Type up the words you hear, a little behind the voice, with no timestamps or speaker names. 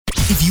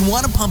If you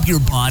want to pump your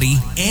body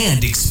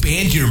and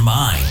expand your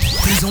mind,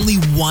 there's only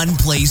one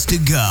place to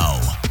go.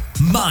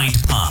 Mind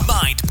Pump.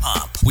 Mind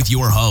Pump with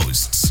your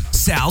hosts,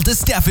 Sal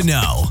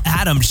DiStefano,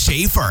 Adam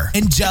Schafer,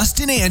 and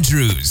Justin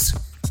Andrews.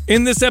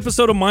 In this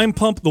episode of Mind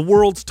Pump, the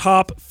world's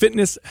top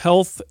fitness,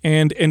 health,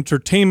 and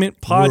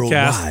entertainment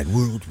podcast,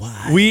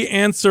 Worldwide. we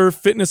answer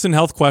fitness and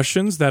health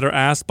questions that are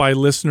asked by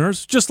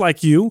listeners just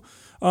like you.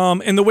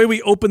 And the way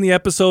we open the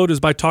episode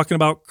is by talking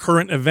about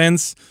current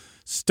events,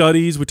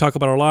 studies. We talk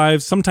about our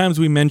lives. Sometimes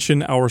we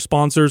mention our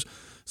sponsors.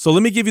 So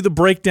let me give you the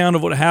breakdown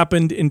of what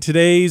happened in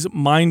today's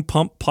Mind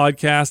Pump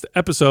podcast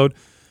episode.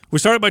 We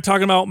started by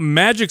talking about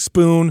Magic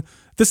Spoon.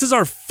 This is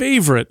our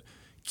favorite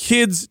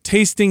kids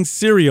tasting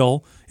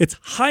cereal. It's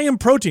high in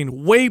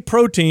protein, whey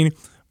protein,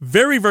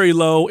 very, very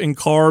low in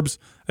carbs.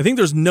 I think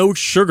there's no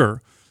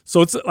sugar.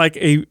 So it's like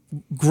a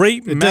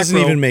great macro. It doesn't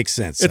even make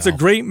sense. It's a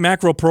great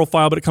macro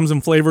profile, but it comes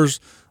in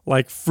flavors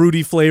like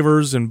fruity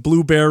flavors and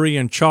blueberry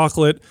and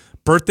chocolate.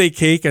 Birthday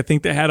cake, I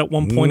think they had at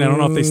one point. I don't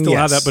know if they still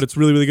have that, but it's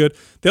really, really good.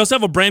 They also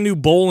have a brand new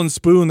bowl and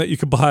spoon that you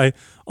could buy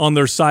on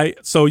their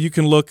site, so you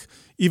can look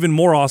even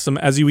more awesome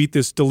as you eat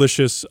this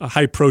delicious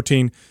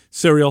high-protein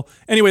cereal.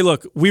 Anyway,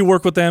 look, we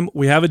work with them.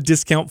 We have a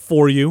discount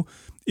for you.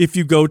 If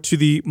you go to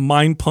the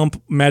Mind Pump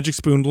Magic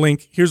Spoon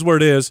link, here's where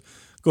it is.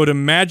 Go to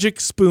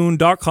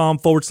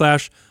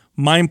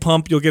magicspoon.com/Mind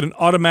Pump. You'll get an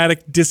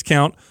automatic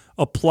discount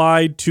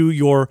applied to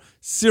your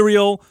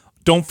cereal.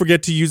 Don't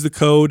forget to use the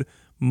code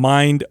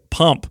Mind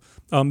Pump.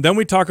 Then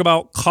we talk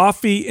about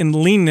coffee and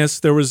leanness.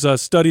 There was a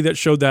study that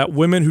showed that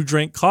women who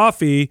drank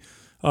coffee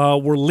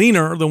were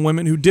leaner than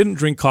women who didn't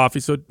drink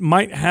coffee. So it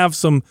might have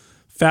some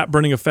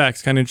fat-burning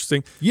effects. Kind of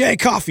interesting. Yay,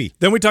 coffee.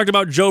 Then we talked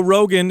about Joe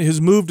Rogan,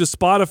 his move to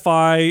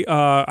Spotify,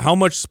 how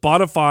much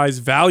Spotify's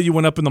value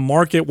went up in the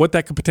market, what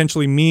that could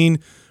potentially mean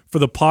for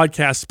the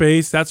podcast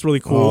space. That's really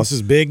cool. Oh, this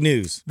is big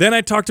news. Then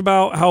I talked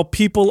about how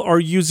people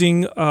are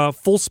using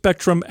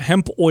full-spectrum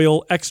hemp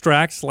oil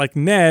extracts like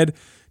Ned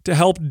to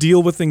help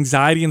deal with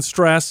anxiety and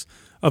stress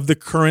of the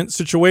current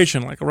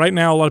situation. Like right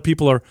now, a lot of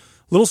people are a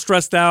little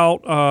stressed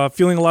out,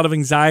 feeling a lot of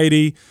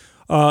anxiety.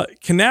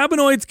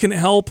 Cannabinoids can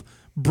help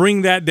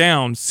bring that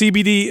down.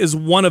 CBD is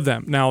one of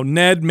them. Now,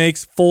 Ned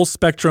makes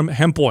full-spectrum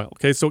hemp oil.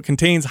 Okay, so it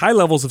contains high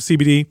levels of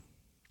CBD,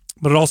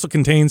 but it also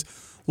contains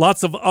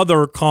lots of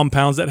other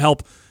compounds that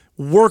help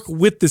work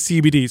with the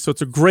CBD. So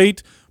it's a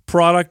great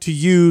product to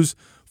use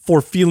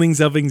for feelings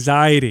of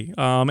anxiety.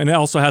 And it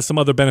also has some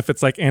other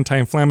benefits like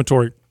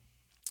anti-inflammatory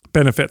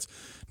benefits.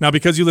 Now,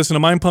 because you listen to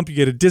Mind Pump, you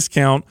get a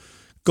discount.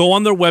 Go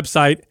on their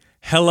website,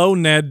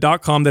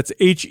 helloned.com. That's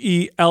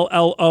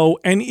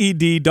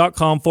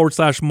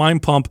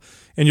HELLONED.com/Mind Pump,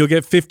 and you'll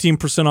get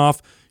 15%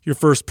 off your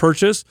first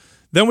purchase.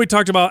 Then we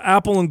talked about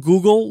Apple and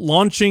Google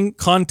launching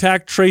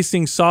contact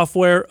tracing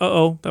software.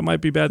 That might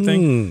be a bad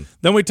thing.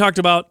 Then we talked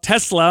about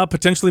Tesla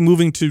potentially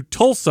moving to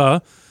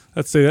Tulsa.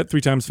 Let's say that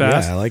 3 times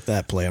fast. Yeah, I like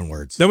that play on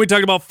words. Then we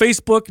talked about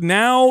Facebook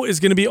now is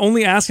going to be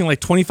only asking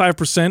like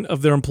 25%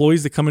 of their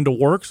employees to come into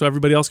work, so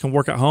everybody else can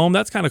work at home.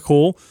 That's kind of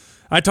cool.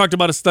 I talked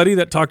about a study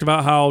that talked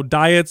about how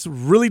diets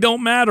really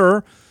don't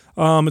matter.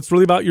 It's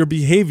really about your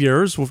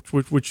behaviors,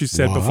 which you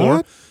said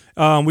before.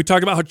 We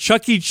talked about how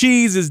Chuck E.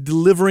 Cheese is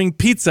delivering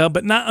pizza,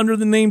 but not under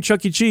the name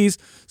Chuck E. Cheese,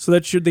 so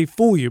that they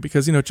fool you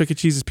because, Chuck E.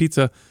 Cheese's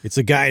pizza. It's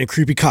a guy in a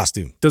creepy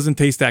costume. Doesn't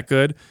taste that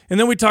good. And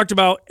then we talked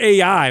about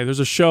AI. There's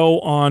a show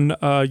on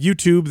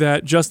YouTube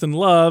that Justin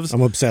loves.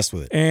 I'm obsessed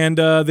with it. And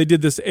they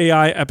did this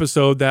AI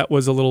episode that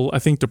was a little, I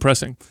think,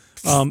 depressing.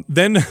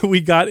 Then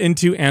we got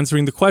into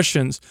answering the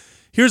questions.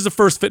 Here's the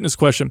first fitness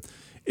question.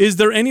 Is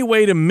there any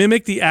way to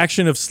mimic the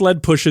action of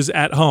sled pushes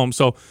at home?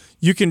 So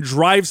you can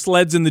drive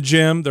sleds in the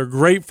gym. They're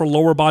great for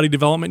lower body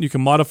development. You can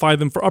modify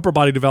them for upper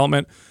body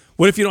development.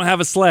 What if you don't have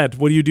a sled?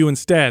 What do you do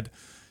instead?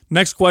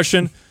 Next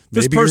question.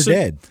 Maybe you're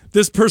dead.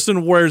 This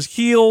person wears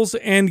heels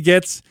and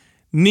gets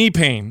knee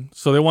pain.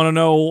 So they want to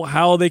know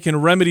how they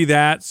can remedy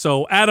that.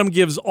 So Adam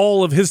gives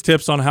all of his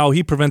tips on how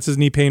he prevents his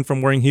knee pain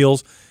from wearing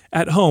heels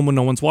at home when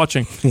no one's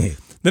watching.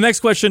 The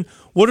next question,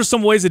 what are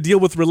some ways to deal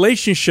with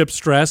relationship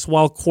stress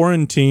while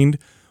quarantined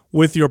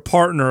with your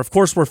partner? Of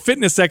course, we're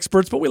fitness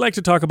experts, but we like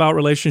to talk about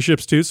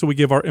relationships too, so we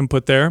give our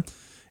input there.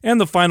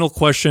 And the final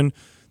question,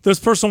 this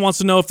person wants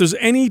to know if there's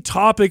any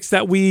topics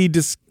that we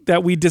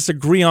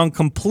disagree on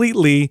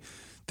completely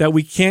that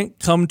we can't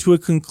come to a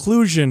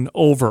conclusion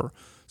over.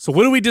 So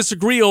what do we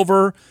disagree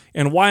over,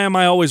 and why am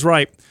I always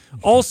right?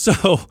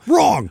 Also,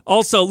 wrong.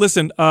 Also,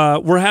 listen,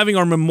 we're having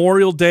our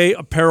Memorial Day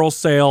apparel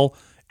sale.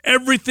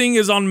 Everything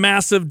is on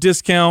massive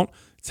discount.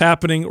 It's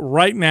happening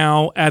right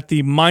now at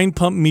the Mind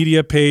Pump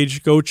Media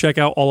page. Go check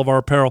out all of our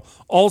apparel.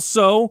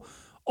 Also,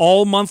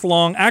 all month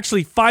long,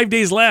 actually 5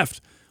 days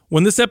left.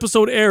 When this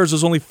episode airs,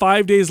 there's only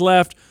 5 days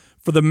left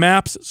for the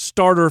MAPS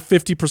Starter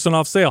 50%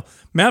 off sale.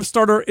 MAPS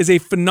Starter is a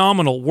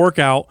phenomenal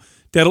workout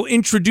that'll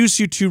introduce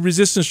you to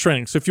resistance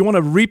training. So if you want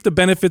to reap the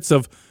benefits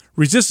of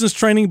resistance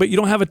training, but you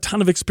don't have a ton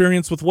of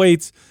experience with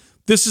weights,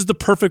 this is the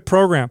perfect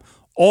program.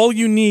 All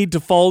you need to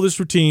follow this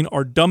routine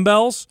are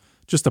dumbbells,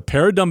 just a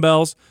pair of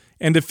dumbbells,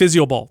 and a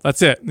physio ball.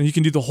 That's it. And you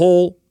can do the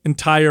whole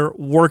entire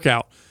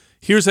workout.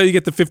 Here's how you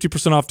get the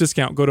 50% off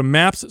discount. Go to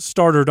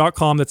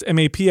mapsstarter.com. That's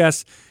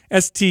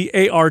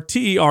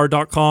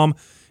MAPSSTARTER.com.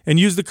 And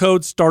use the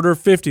code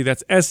STARTER50.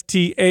 That's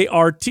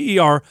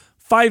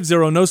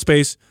STARTER50, no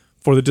space,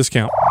 for the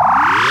discount.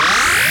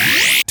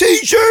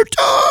 T-shirt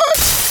time!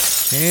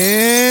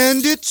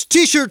 And it's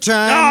T-shirt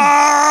time.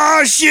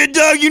 Ah, shit,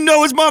 Doug. You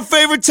know it's my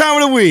favorite time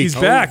of the week. He's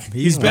back.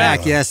 He's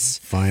back, yes.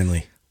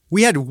 Finally.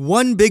 We had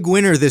one big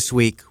winner this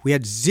week. We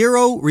had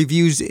 0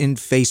 reviews in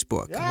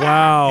Facebook.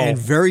 Wow. And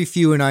very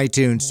few in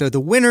iTunes. So the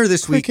winner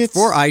this week Crickets.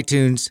 for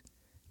iTunes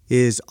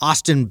is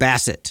Austin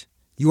Bassett.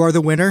 You are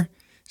the winner.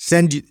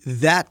 Send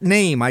that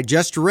name I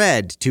just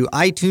read to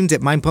iTunes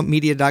at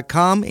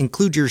mindpumpmedia.com.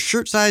 Include your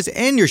shirt size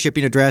and your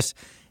shipping address,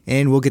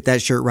 and we'll get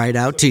that shirt right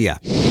out to you.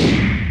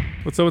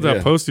 What's up with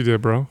that post you did,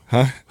 bro?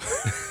 I'm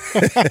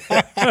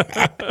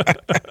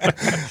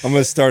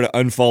gonna start an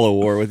unfollow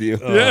war with you.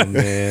 Oh,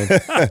 man.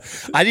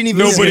 I didn't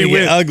even Nobody Get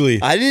wins.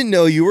 ugly. I didn't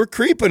know you were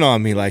creeping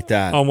on me like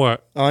that On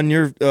what? on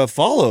your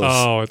follows.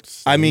 Oh,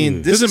 it's. I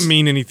mean, this doesn't is,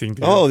 mean anything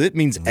to you. Oh, it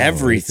means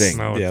everything.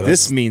 No, it Yeah,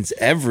 This means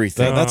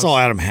everything. That's all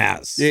Adam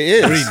has. It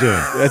is. What are you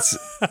doing? That's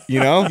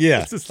yeah.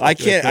 Yeah. I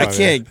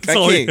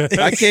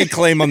can't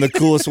claim I'm the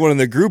coolest one in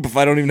the group if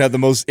I don't even have the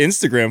most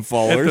Instagram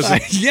followers.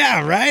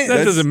 Yeah, right?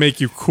 that doesn't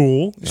make you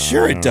cool.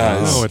 Sure, it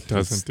does. No, it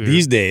doesn't, dude.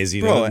 These days,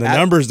 you know, Bro, the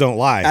numbers don't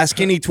lie. Ask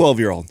any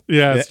 12-year-old.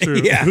 Yeah, it's true.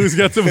 Yeah. Who's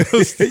got the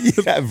most?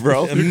 Yeah,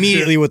 bro.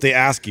 Immediately what they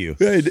ask you.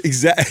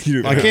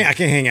 Exactly. I can't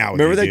hang out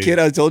with Remember you, that dude. kid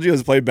I told you I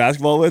was playing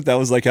basketball with? That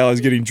was like how I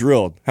was getting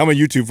drilled. How many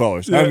YouTube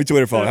followers? How many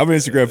Twitter followers? How many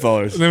Instagram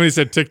followers? And then when he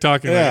said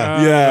TikTok, and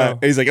Yeah.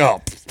 And he's like,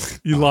 oh,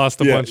 you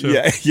lost a bunch of.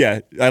 yeah.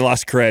 I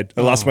lost cred.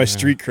 I lost my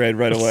street cred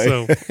right away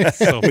So with the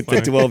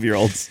funny.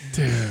 12-year-olds.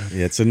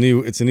 Yeah, it's a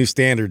new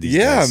standard these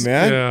Yeah, days.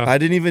 man. Yeah. I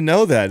didn't even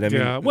know that. I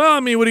mean, Yeah. Well, I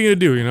mean, what are you going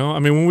to do? You know, I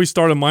mean, when we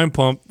started Mind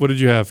Pump, what did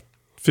you have?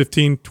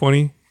 15,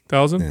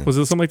 20,000? Was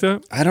it something like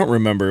that? I don't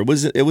remember.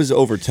 It was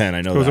over 10.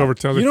 I know It was that. over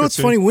 10. You know what's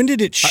funny? When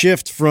did it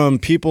shift from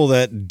people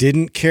that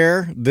didn't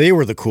care? They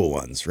were the cool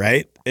ones,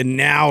 right? And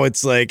now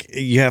it's like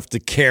you have to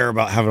care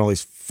about having all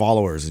these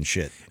followers and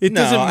shit. It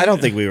No, doesn't. I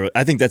don't think we were.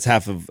 I think that's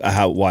half of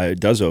why it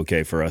does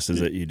okay for us is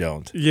that you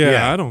don't. Yeah,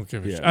 Yeah. I don't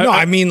give a shit. No,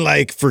 I mean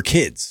like for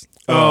kids.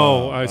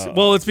 I see.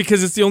 Well, it's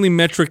because it's the only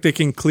metric they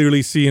can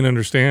clearly see and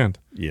understand.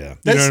 Yeah.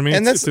 You know what I mean?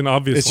 and It's an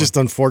obvious It's one. just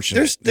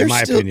unfortunate, in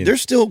my opinion.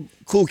 There's still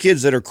cool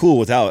kids that are cool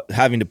without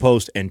having to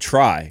post and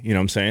try. You know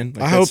what I'm saying?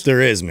 Like I hope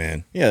there is,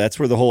 man. Yeah, that's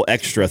where the whole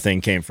extra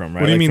thing came from,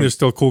 right? What do you Like mean from- there's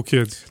still cool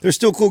kids? there's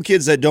still cool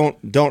kids that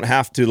don't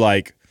have to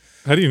like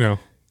How do you know?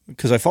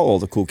 because I follow all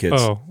the cool kids.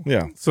 Oh.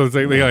 yeah. So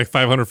they got like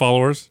 500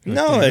 followers?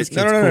 No, This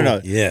no, kid's no, cool.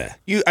 no. Yeah.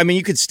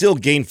 You could still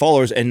gain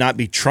followers and not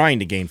be trying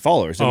to gain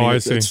followers. Oh, I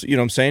it's- see. it's- you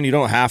know what I'm saying? You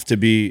don't have to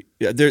be.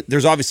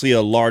 There's obviously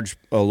a large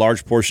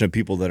portion of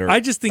people that are. I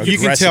just think You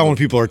can aggressive. tell when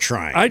people are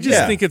trying. I just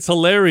Yeah. think it's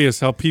hilarious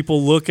how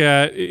people look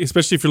at,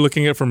 especially if you're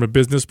looking at it from a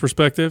business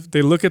perspective,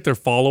 they look at their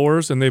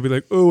followers and they be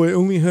like, oh, I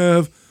only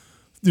have,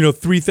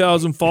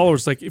 3,000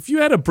 followers. Like if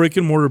you had a brick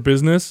and mortar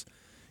business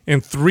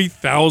and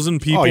 3,000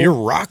 people Oh, you're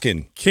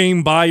rocking.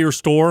 came by your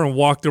store and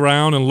walked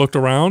around and looked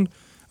around,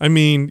 I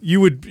mean, you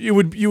would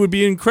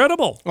be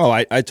incredible. Oh,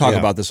 I talk Yeah.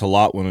 about this a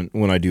lot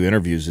when I do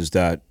interviews. Is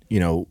that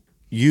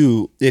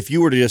if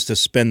you were to just to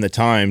spend the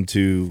time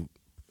to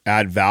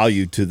add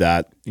value to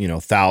that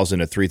 1,000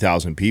 to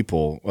 3,000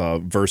 people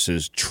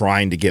versus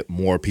trying to get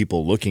more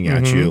people looking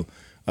at you,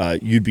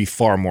 you'd be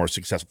far more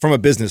successful from a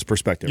business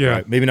perspective. Yeah.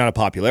 Right? Maybe not a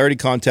popularity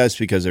contest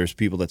because there's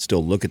people that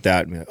still look at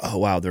that and be like, oh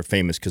wow, they're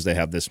famous because they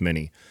have this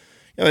many.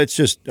 It's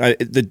just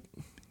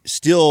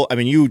still, I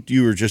mean,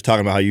 you were just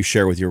talking about how you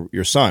share with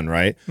your son,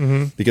 right?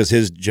 Mm-hmm. Because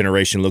his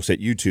generation looks at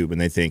YouTube and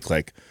they think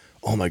like,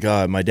 oh my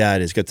God, my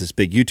dad has got this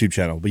big YouTube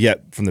channel. But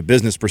yet from the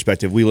business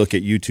perspective, we look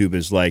at YouTube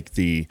as like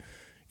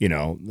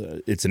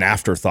it's an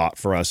afterthought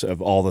for us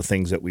of all the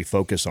things that we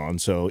focus on.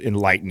 So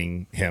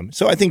enlightening him.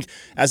 So I think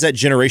as that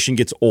generation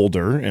gets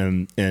older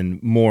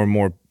and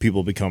more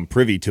people become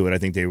privy to it, I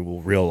think they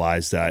will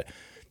realize that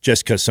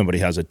just because somebody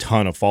has a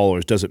ton of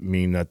followers doesn't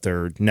mean that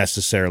they're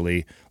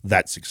necessarily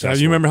that successful.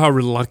 You remember how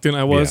reluctant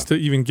I was to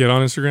even get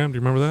on Instagram? Do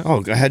you remember that?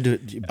 Oh, I had to.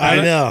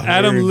 I know.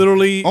 Adam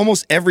literally.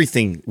 Almost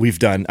everything we've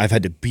done, I've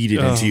had to beat it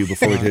into you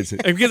before we did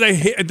it. Because I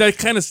hate that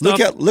kind of stuff.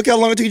 Look how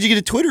long it took you to get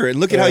to Twitter, and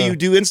look at how you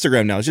do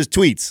Instagram now. It's just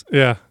tweets,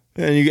 Yeah.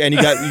 and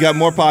you got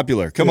more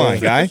popular. Come on,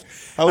 guy.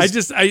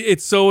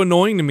 It's so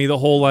annoying to me, the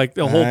whole I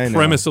know.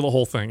 premise of the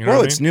whole thing. You know Bro,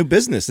 what I it's mean? new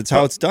business. It's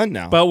how it's done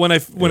now. But when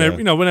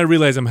I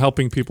realize I'm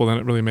helping people, then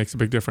it really makes a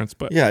big difference.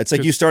 But Yeah, it's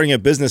like you starting a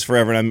business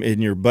forever, and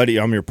I'm your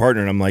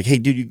partner, and I'm like, hey,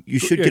 dude, you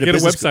should get a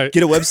business website.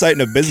 Get a website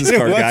and a business Get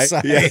a card, guy.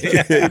 website.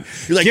 Yeah.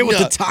 You're like, Get with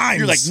 "Nah." the times.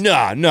 You're like,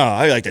 no,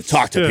 I like to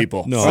talk to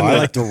people. No, I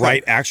like to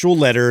write actual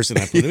letters and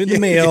I put them in the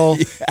mail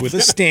with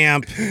a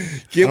stamp.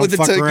 Get with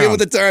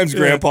the times,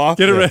 Grandpa.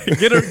 get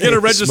a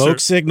register. Smoke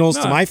signals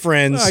to my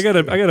friends. No, I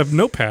got a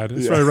notepad.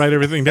 That's where I write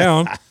everything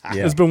down.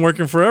 Yeah. It's been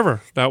working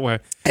forever that way.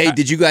 Hey,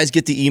 did you guys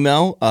get the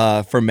email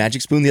from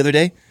Magic Spoon the other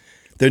day?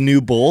 Their new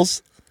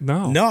bowls.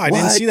 No. I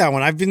didn't What? see that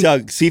one. I've been.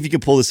 Doug, see if you can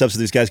pull this up so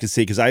these guys can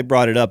see because I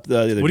brought it up the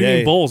other day. What do you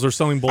mean bowls? They're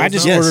selling bowls I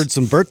just now? ordered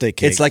some birthday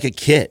cake. It's like a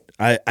kit.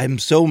 I'm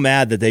so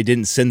mad that they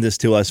didn't send this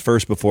to us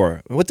first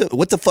before. What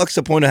the fuck's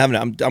the point of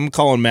having it? I'm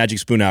calling Magic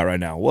Spoon out right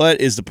now. What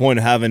is the point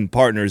of having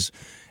partners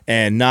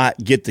and not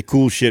get the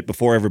cool shit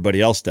before everybody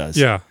else does?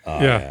 Yeah.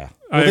 Well,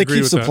 I they agree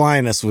keep with that.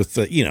 supplying us with,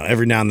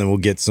 every now and then we'll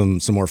get some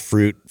more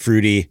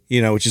fruity,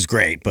 which is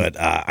great. But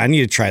I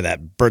need to try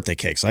that birthday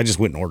cake, so I just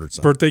went and ordered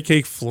some. Birthday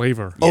cake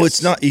flavor. Oh,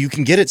 it's not. You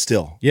can get it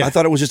still. Yeah. I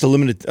thought it was just a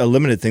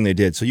limited thing they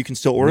did. So you can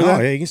still order No,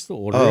 that. yeah, you can still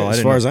order Oh, it, I as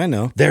didn't far know. as I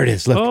know. There it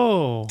is. Look.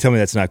 Oh. Tell me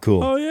that's not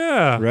cool. Oh,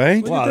 yeah.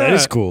 Right? Look Wow, at that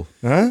is cool.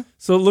 Huh?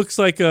 So it looks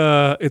like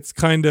it's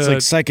kind of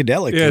It's like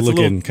psychedelic yeah,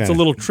 looking it's kind a of.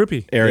 little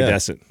trippy.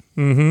 Iridescent.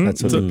 Mm-hmm.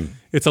 That's what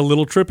It's a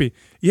little trippy.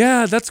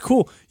 Yeah, that's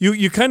cool.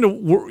 You kind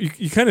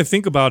of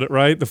think about it,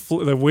 right?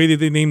 The way that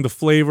they name the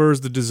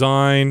flavors, the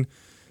design,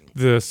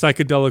 the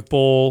psychedelic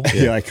bowl.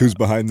 Yeah, like who's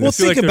behind Well, this?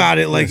 think they're- about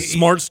it, they're like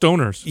smart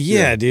stoners.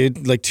 Yeah,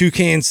 dude, like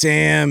Toucan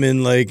Sam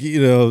and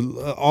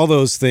all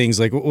those things.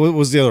 Like what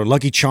was the other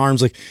Lucky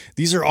Charms? Like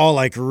these are all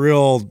like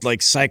real like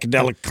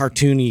psychedelic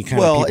cartoony kind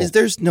Well, of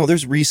people.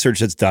 there's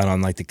research that's done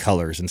on like the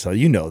colors and so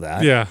you know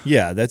that. Yeah.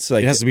 Yeah, that's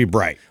like It has to be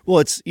bright. well,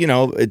 it's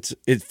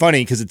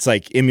funny because it's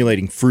like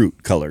emulating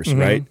fruit colors, Mm-hmm.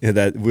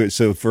 right?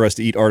 So for us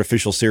to eat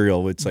artificial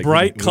cereal, it's like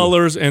Bright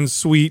colors and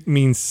sweet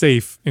means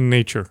safe in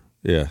nature,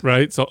 Yeah.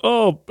 right? So,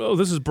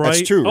 this is bright.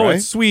 That's true, Oh, right?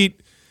 it's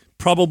sweet,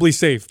 probably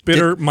safe.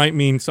 Bitter might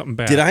mean something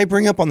bad. Did I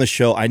bring up on the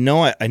show? I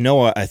know.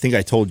 I think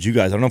I told you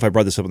guys. I don't know if I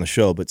brought this up on the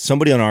show, but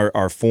somebody on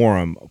our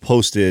forum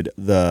posted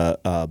the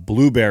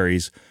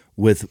blueberries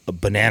with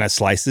banana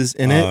slices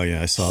in it. Oh,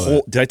 yeah, I saw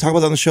that. Did I talk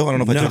about that on the show? I don't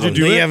know if I No, talked about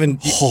do it. it? you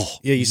haven't.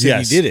 Yeah, you said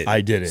Yes, you did it.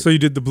 I did it. So you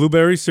did the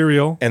blueberry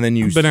cereal, And then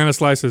you- banana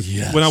slices.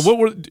 Yes.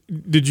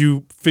 Did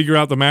you figure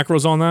out the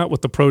macros on that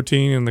with the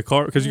protein and the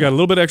carb? Because you got a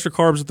little bit extra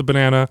carbs with the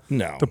banana.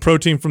 No. The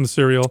protein from the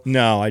cereal.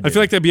 No, I I didn't.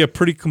 feel like that'd be a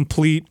pretty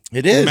complete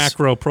It is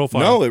macro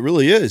profile. No, it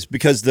really is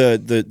because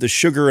the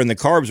sugar and the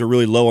carbs are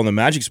really low on the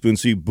Magic Spoon,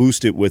 so you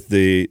boost it with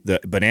the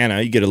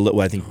banana. You get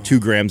I think 2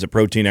 grams of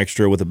protein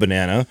extra with a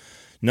banana.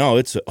 No,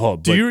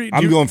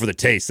 I'm going for the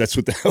taste. That's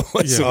what that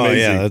was. Yeah. Oh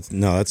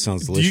amazing. yeah, that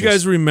sounds Do delicious. you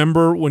guys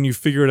remember when you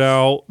figured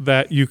out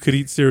that you could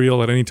eat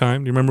cereal at any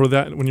time? Do you remember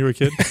that when you were a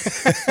kid?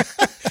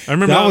 I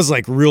remember That was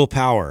like real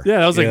power. Yeah,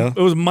 that was like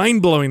it was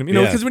mind blowing to me.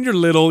 Yeah. Because when you're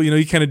little,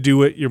 you kind of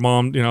do it. Your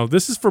mom,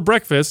 this is for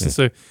breakfast.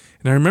 And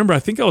I remember, I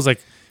think I was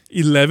like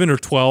 11 or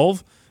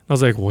 12. I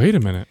was like, wait a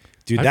minute,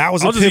 Dude, that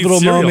was a I'll just eat pivotal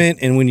cereal. moment.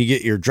 And when you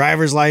get your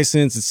driver's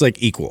license, it's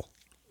like equal.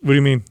 What do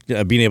you mean?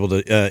 Being able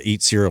to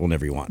eat cereal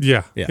whenever you want.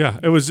 Yeah.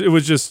 It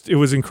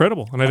was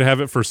incredible, and I'd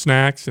have it for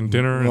snacks and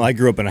dinner. And Well, I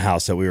grew up in a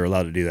house that we were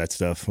allowed to do that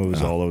stuff. It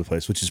was all over the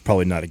place, which is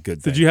probably not a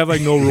good thing. did you have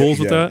like no rules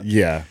with that?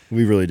 Yeah,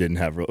 we really didn't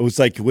have rules. It was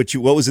like what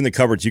was in the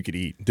cupboards you could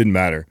eat. Didn't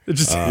matter. It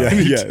just Yeah,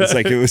 it's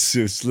like it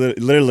was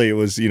literally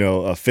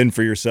a fend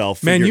for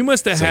yourself. man, you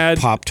must have had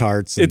Pop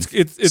Tarts.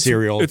 it's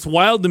cereal. It's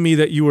wild to me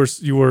that you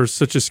were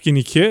such a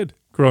skinny kid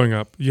growing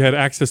up. You had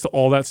access to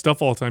all that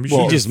stuff all the time. You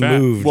He should just fat.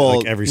 moved Well,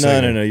 like every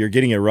second. no, you're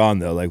getting it wrong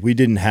though. Like we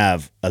didn't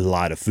have a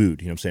lot of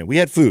food. You know what I'm saying? We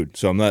had food,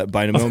 so I'm not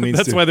by no means.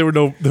 That's why there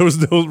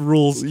was no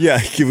rules. Yeah,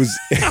 it was.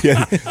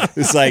 Yeah,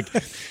 it's like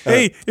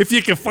Hey, if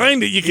you can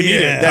find it, you can eat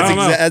it. I don't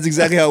know. that's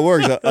exactly how it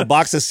works. A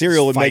box of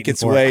cereal would make Fighting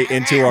its for way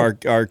into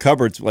our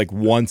cupboards like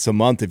once a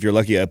month. If you're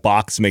lucky, a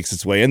box makes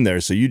its way in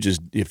there. So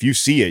if you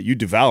see it, you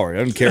devour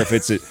it. I don't care if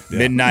it's at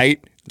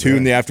midnight, 2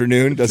 in the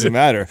afternoon, doesn't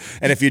matter.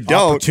 And if you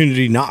don't,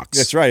 Opportunity knocks.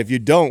 that's right. If you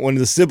don't, one of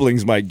the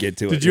siblings might get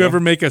to it. Did you ever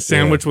make a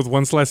sandwich with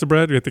one slice of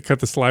bread? You have to cut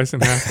the slice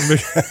in half. And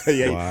make,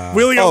 Yeah.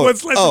 we only got one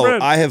slice of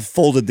bread. I have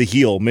folded the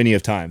heel many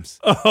of times.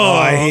 Oh,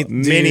 I hate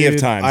many of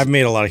dude, times. I've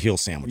made a lot of heel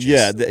sandwiches.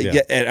 Yeah,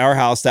 at our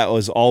house, that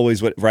was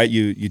always what. Right,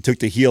 you took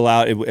the heel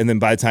out, and then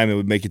by the time it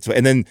would make its way,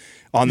 and then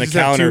on the just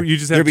have counter, you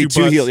just have there'd be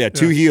two two heels. butts.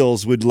 Yeah, two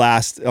heels would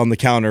last on the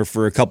counter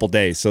for a couple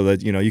days, so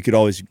that you could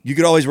always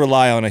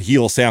rely on a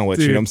heel sandwich.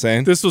 Dude, you know what I'm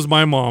saying? This was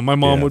my mom. My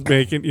mom would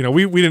make it.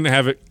 We didn't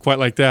have it quite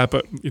like that,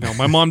 but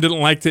my mom didn't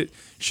like it.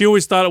 She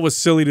always thought it was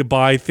silly to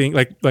buy things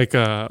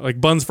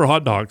like buns for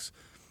hot dogs.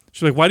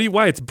 She's like,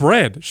 why? It's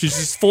bread. She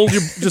just fold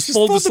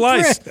the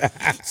slice.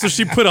 So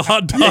she put a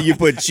hot dog. Yeah, you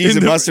put cheese in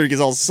and the- mustard, it gets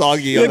all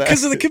soggy. on that.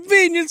 because of the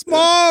convenience,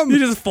 Mom. You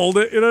just fold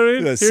it. You know what I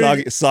mean?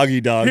 Yeah, soggy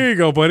dog. Here you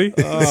go, buddy.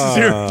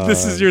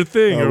 This is your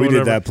thing. Oh, or we did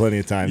whatever. that plenty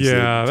of times.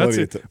 Yeah, too. that's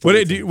Plenty it.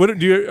 of t- What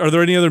do you? Are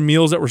there any other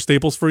meals that were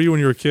staples for you when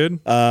you were a kid?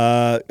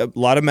 A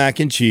lot of mac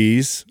and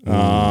cheese,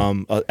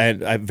 and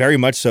I, very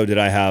much so did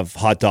I have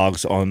hot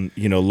dogs on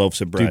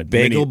loaves of bread. Dude,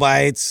 bagel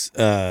bites.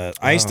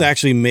 I used to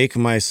actually make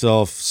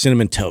myself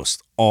cinnamon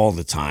toast all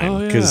the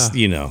time because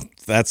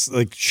that's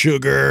like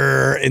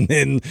sugar and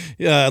then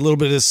a little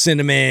bit of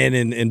cinnamon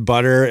and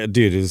butter.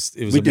 Dude, it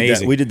was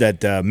amazing. We did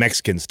that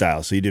Mexican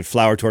style. So you did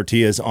flour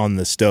tortillas on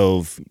the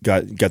stove,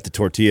 got the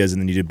tortillas,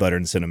 and then you did butter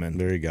and cinnamon.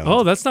 There you go.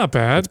 Oh, that's not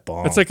bad.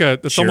 bomb. It's like a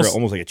it's Churro,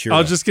 almost like a churro.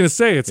 I was just gonna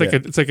say it's like a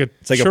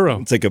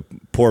churro. It's like a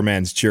poor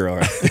man's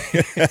churro.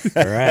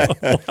 All right.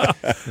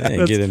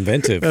 Hey, get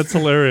inventive. That's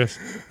hilarious.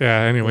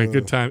 Yeah. Anyway,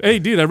 good time. Hey,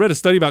 dude, I read a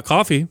study about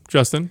coffee,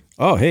 Justin.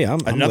 Oh, hey, I'm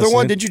Another listening.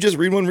 one? Did you just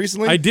read one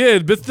recently? I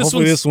did, but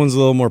Hopefully this one's a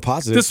little more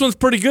positive. This one's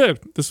pretty good.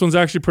 This one's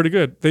actually pretty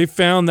good. They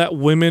found that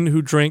women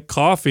who drank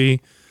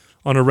coffee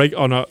on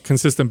a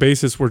consistent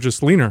basis were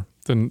just leaner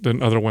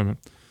than other women.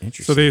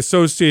 Interesting. So they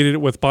associated it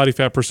with body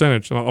fat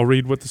percentage. I'll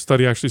read what the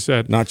study actually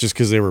said. Not just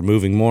because they were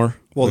moving more.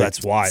 Well,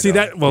 that's why. See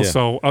though. that? Well, Yeah.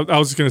 so I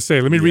was going to say,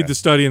 let me read the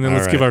study and then All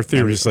let's give right. our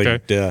theory. I'm just like,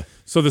 okay. duh.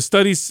 So the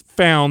studies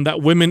found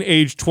that women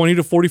aged 20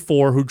 to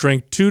 44 who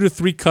drank 2 to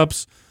 3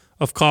 cups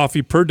of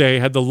coffee per day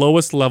had the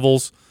lowest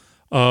levels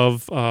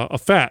of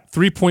fat,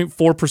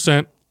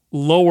 3.4%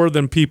 lower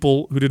than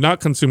people who did not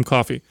consume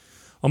coffee.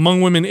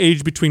 Among women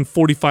aged between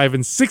 45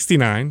 and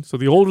 69, so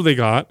the older they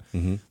got,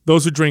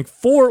 those who drank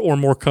 4 or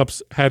more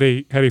cups had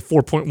a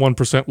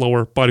 4.1%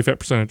 lower body fat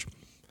percentage.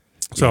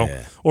 So,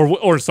 Yeah.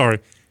 or sorry,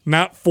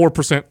 not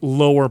 4%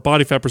 lower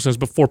body fat percentage,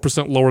 but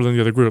 4% lower than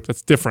the other group.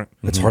 That's different.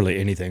 That's hardly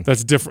anything.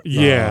 That's different.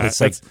 Yeah, it's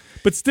like-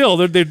 but still,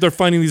 they're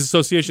finding these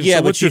associations. So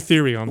but what's your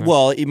theory on that?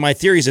 Well, my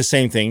theory is the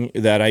same thing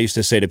that I used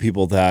to say to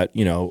people that,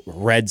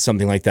 read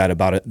something like that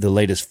about the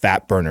latest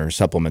fat burner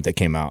supplement that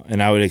came out.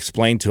 And I would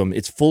explain to them,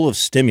 it's full of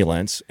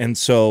stimulants. And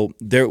so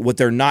what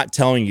they're not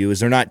telling you is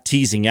they're not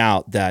teasing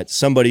out that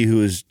somebody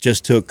who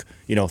just took,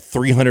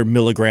 300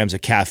 milligrams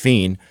of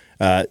caffeine,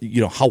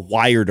 how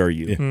wired are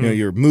you?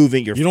 You're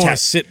moving, You don't want to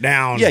sit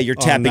down. Yeah, you're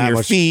on tapping that your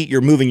much- feet, you're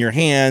moving your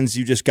hands,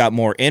 you just got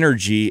more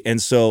energy.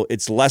 And so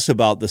it's less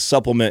about the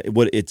supplement,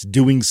 what it's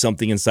doing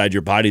something inside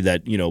your body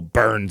that,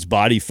 burns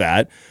body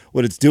fat.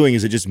 What it's doing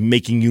is it's just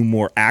making you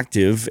more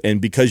active.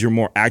 And because you're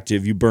more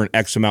active, you burn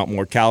X amount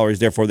more calories.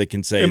 Therefore, they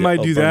can say it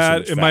might do burn so that.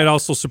 much It fat. might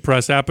also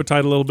suppress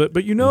appetite a little bit.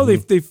 But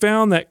they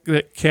found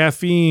that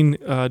caffeine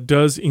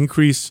does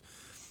increase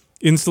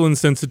insulin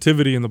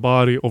sensitivity in the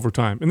body over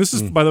time. And this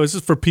is, by the way, this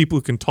is for people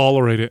who can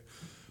tolerate it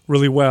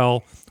really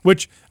well,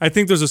 which I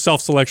think there's a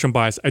self-selection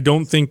bias. I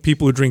don't think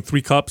people who drink 3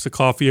 cups of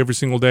coffee every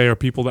single day are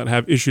people that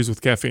have issues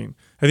with caffeine.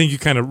 I think you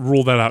kind of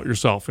rule that out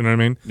yourself. You know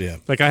what I mean? Yeah.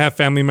 Like I have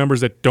family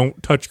members that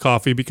don't touch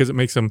coffee because it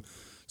makes them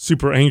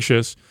super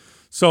anxious.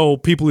 So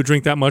people who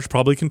drink that much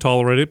probably can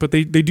tolerate it, but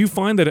they do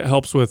find that it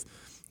helps with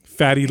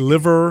fatty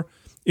liver,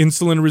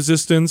 insulin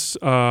resistance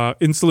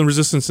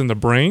in the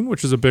brain,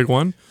 which is a big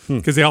one,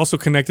 because they also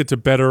connect it to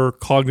better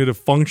cognitive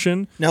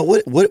function. Now,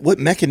 what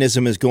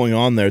mechanism is going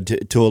on there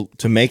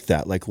to make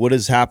that? Like, what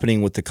is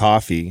happening with the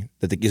coffee?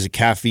 Is it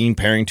caffeine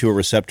pairing to a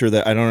receptor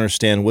that I don't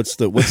understand? What's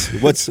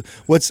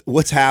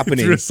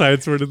happening? Threw a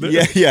science word in there.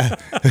 Yeah.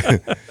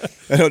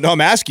 I don't know.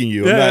 I'm asking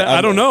you. Yeah,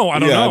 I don't know. I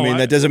don't know. I mean,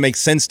 that doesn't make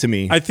sense to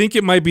me. I think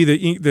it might be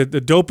the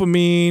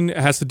dopamine. It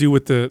has to do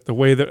with the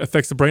way that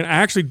affects the brain. I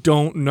actually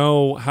don't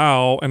know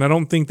how, and I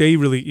don't think they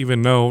really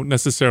even know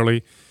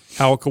necessarily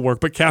how it could work.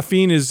 But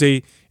caffeine is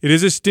a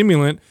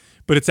stimulant,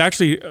 but it's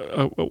actually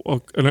a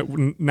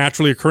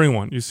naturally occurring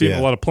one. You see it in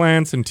a lot of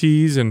plants and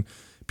teas, and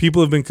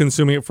people have been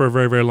consuming it for a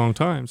very, very long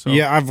time. So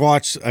Yeah, I've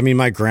watched. I mean,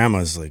 my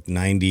grandma's like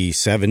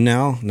 97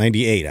 now,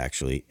 98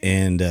 actually,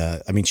 and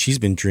she's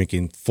been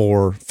drinking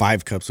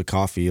 4-5 cups of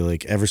coffee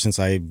like ever since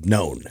I've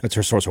known. That's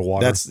her source of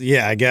water.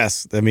 I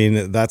guess. I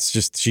mean,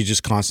 she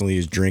just constantly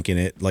is drinking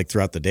it like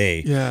throughout the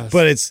day. Yes.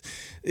 But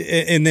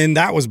and then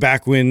that was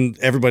back when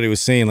everybody was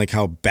saying like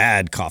how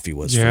bad coffee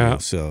was for you.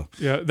 So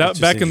yeah, it's that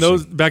just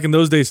back in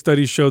those days,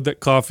 studies showed that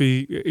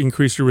coffee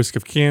increased your risk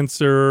of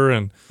cancer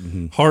and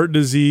heart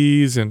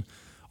disease and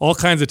all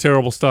kinds of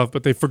terrible stuff,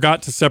 but they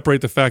forgot to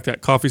separate the fact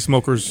that coffee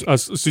drinkers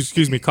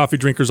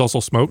also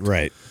smoked.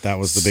 Right. That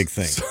was the big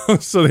thing.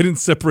 So they didn't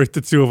separate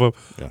the two of them.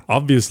 Yeah.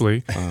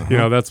 Obviously,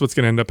 that's what's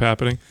going to end up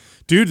happening.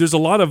 Dude, there's a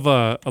lot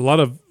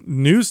of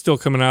news still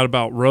coming out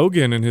about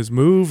Rogan and his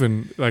move,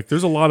 and like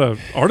there's a lot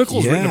of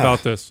articles written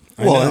about this.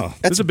 Well,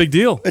 That's a big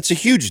deal. It's a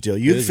huge deal.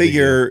 You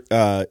figure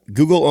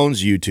Google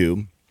owns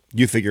YouTube.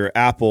 You figure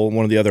Apple,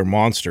 one of the other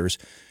monsters.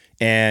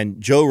 And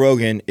Joe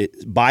Rogan,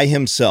 by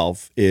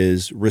himself,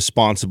 is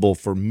responsible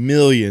for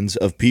millions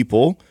of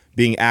people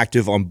being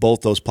active on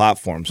both those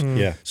platforms.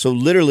 Yeah. So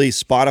literally,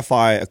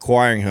 Spotify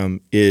acquiring him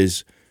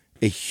is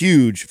a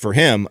huge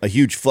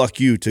fuck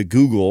you to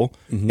Google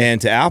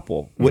and to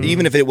Apple.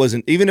 Even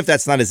if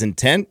that's not his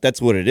intent,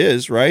 that's what it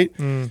is, right?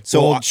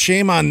 So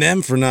shame on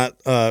them for not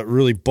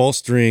really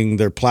bolstering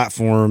their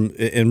platform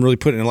and really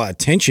putting a lot of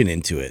attention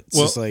into it.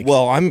 It's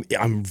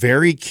I'm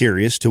very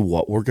curious to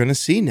what we're going to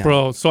see now,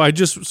 bro.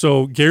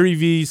 So Gary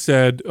Vee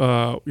said,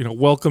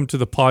 welcome to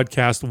the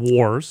podcast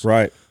wars.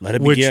 Right. Let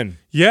it begin.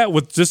 Yeah,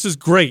 this is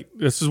great.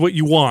 This is what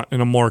you want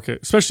in a market,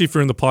 especially if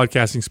you're in the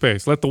podcasting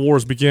space. Let the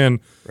wars begin.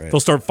 Right.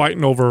 They'll start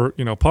fighting over,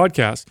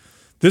 podcasts.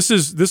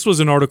 This was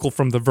an article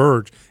from The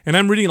Verge, and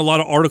I'm reading a lot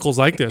of articles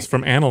like this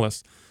from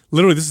analysts.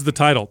 Literally, this is the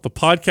title: "The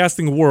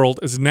podcasting world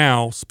is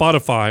now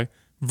Spotify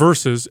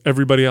versus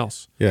everybody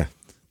else. Yeah.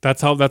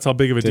 That's how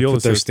big of a They deal put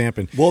this their is. stamp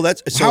in. Well,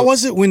 that's so. How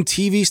was it when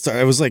TV started?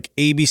 It was like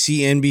ABC,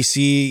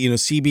 NBC,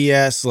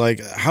 CBS.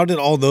 Like, how did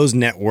all those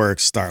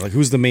networks start? Like,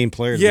 who's the main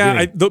player? at the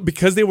Yeah, beginning?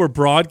 because they were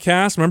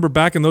broadcast. Remember,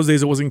 back in those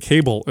days, it wasn't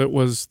cable; it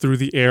was through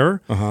the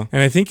air, and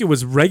I think it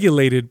was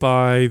regulated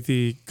by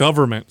the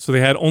government. So they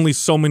had only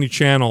so many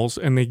channels,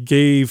 and they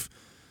gave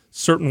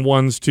certain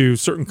ones to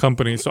certain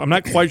companies. So I'm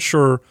not quite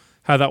sure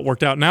how that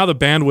worked out. Now the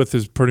bandwidth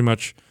is pretty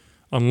much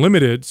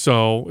unlimited,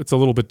 so it's a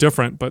little bit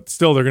different. But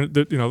still, they're going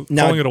to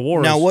calling it a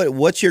war. Now,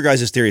 what's your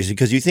guys' theories?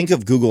 Because you think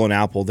of Google and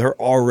Apple,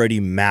 they're already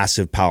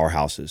massive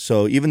powerhouses.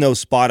 So even though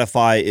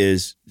Spotify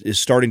is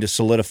starting to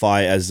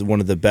solidify as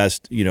one of the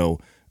best,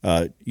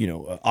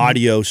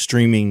 audio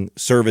streaming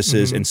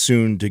services, and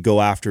soon to go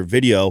after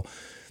video,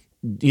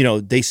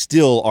 they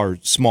still are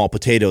small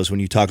potatoes when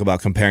you talk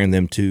about comparing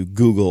them to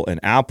Google and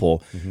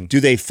Apple.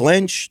 Do they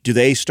flinch? Do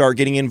they start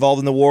getting involved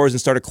in the wars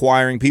and start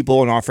acquiring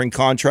people and offering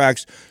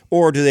contracts?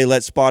 Or do they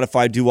let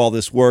Spotify do all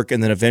this work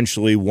and then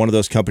eventually one of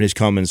those companies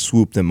come and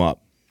swoop them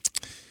up?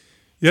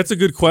 That's a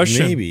good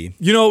question. Maybe.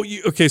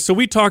 Okay, so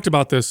we talked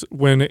about this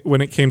when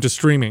it came to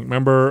streaming.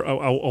 Remember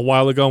a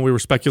while ago we were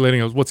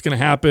speculating what's going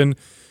to happen.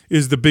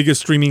 Is the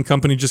biggest streaming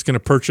company just going to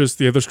purchase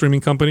the other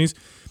streaming companies?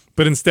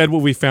 But instead,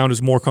 what we found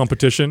is more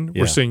competition.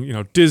 Yeah. We're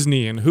seeing,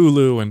 Disney and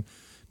Hulu and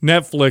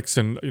Netflix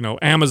and,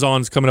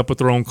 Amazon's coming up with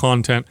their own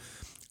content.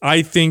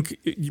 I think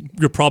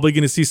you're probably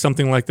going to see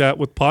something like that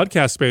with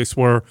podcast space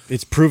where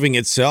it's proving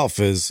itself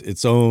as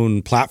its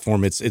own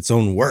platform, its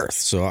own worth.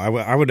 So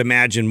I would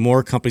imagine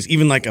more companies,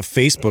 even like a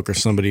Facebook or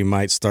somebody,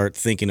 might start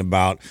thinking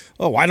about,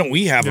 why don't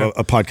we have a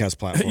podcast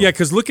platform? Yeah,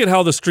 because look at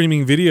how the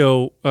streaming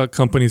video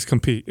companies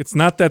compete. It's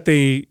not that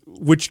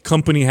which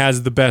company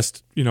has the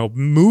best,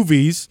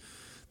 movies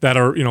that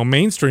are,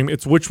 mainstream.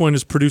 It's which one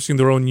is producing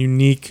their own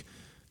unique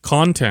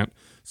content.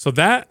 So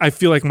that I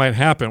feel like might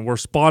happen, where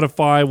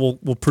Spotify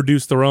will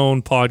produce their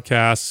own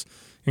podcasts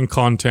and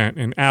content,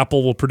 and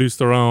Apple will produce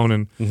their own,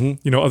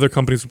 and other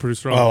companies will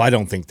produce their own. Oh, I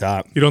don't think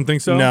that. You don't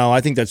think so? No,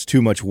 I think that's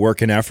too much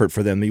work and effort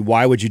for them.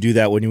 Why would you do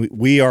that when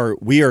we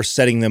are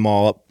setting them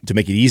all up to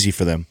make it easy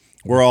for them?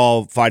 We're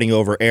all fighting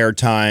over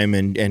airtime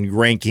and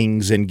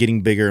rankings and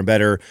getting bigger and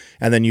better.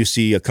 And then you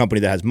see a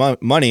company that has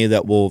money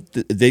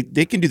that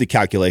they can do the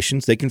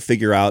calculations. They can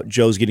figure out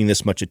Joe's getting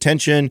this much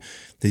attention.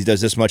 He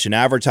does this much in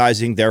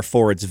advertising.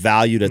 Therefore, it's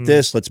valued at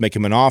this. Let's make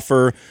him an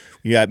offer.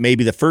 Yeah,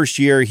 maybe the first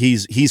year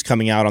he's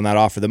coming out on that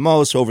offer the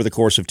most. Over the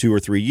course of 2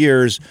 or 3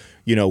 years,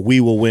 we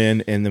will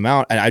win in the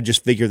amount. And I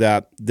just figure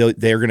that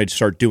they're going to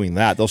start doing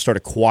that. They'll start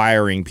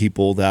acquiring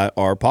people that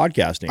are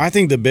podcasting. I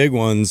think the big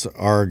ones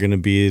are going to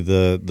be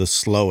the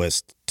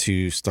slowest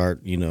to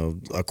start,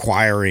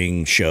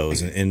 acquiring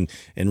shows and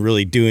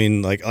really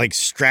doing like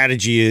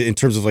strategy in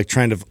terms of like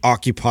trying to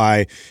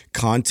occupy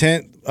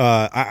content.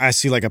 I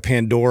see like a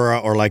Pandora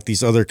or like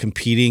these other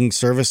competing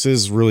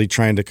services really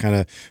trying to kind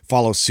of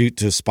follow suit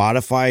to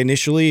Spotify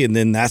initially, and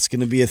then that's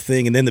going to be a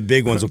thing, and then the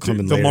big ones will come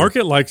in later. The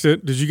market likes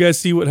it. Did you guys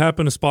see what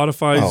happened to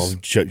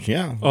Spotify's?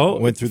 Yeah. Oh,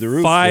 went through the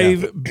roof.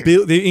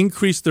 They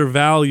increased their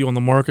value on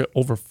the market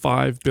over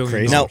 $5 billion.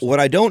 Crazy. Now, what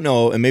I don't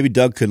know, and maybe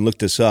Doug could look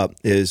this up,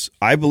 is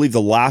I believe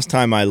the last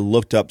time I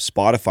looked up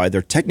Spotify,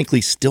 they're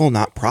technically still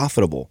not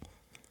profitable.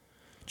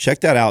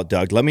 Check that out,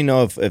 Doug. Let me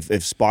know if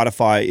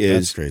Spotify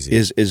is crazy.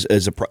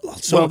 is a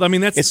Well, I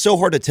mean, that's- it's so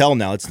hard to tell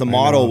now. It's the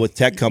model with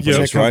tech companies,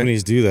 Tech right?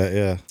 companies do that,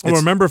 yeah. Well,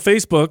 remember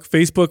Facebook?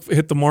 Facebook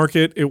hit the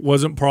market. It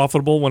wasn't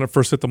profitable when it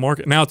first hit the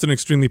market. Now it's an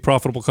extremely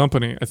profitable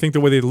company. I think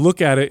the way they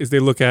look at it is they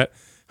look at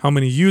how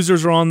many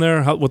users are on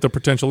there, what the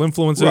potential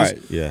influence is. Right.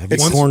 Yeah, have you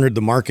cornered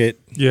the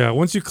market? Yeah,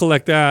 once you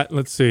collect that,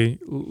 let's see,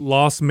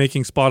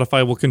 loss-making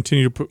Spotify will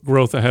continue to put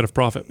growth ahead of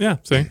profit. Yeah,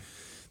 see?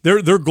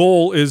 Their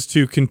goal is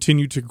to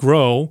continue to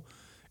grow.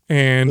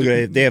 And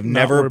They have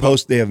never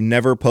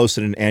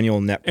posted an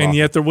annual net profit. And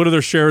yet, what are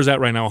their shares at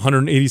right now?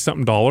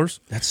 $180-something.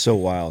 That's so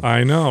wild.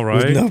 I know,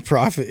 right? With no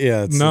profit.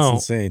 Yeah, it's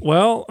insane.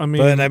 Well, I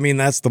mean, But I mean,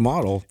 that's the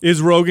model.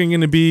 is Rogan going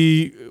to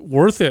be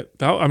worth it?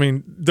 I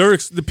mean,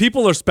 the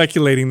people are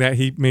speculating that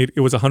it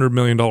was $100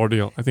 million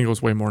deal. I think it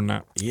was way more than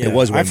that. Yeah, It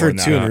was way I've more heard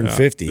than that.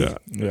 250.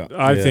 Yeah.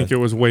 I think it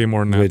was way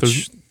more than that.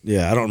 Which,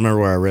 I don't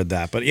remember where I read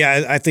that, but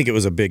yeah, I think it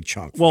was a big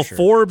chunk. Well, sure.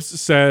 Forbes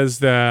says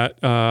that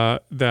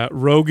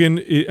Rogan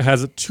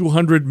has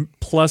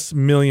 200+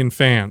 million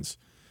fans.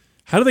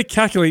 How do they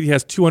calculate he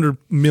has 200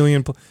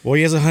 million? Well,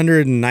 he has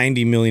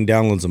 190 million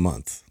downloads a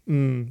month.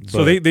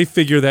 So they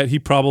figure that he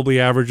probably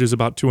averages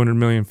about 200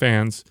 million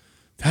fans.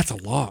 That's a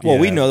lot. Well,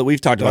 we know that we've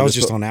talked about was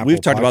this. just on Apple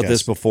We've talked about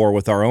this Podcasts. before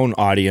with our own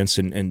audience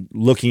and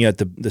looking at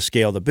the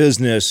scale of the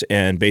business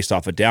and based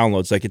off of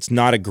downloads. Like, it's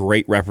not a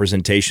great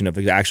representation of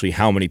actually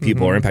how many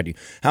people are impacting.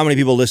 How many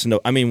people listen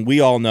to? I mean, we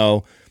all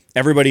know,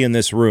 everybody in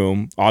this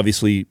room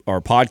obviously are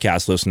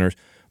podcast listeners,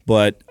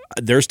 but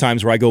there's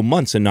times where I go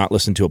months and not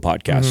listen to a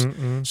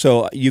podcast.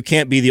 So you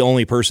can't be the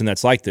only person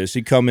that's like this.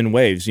 You come in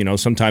waves.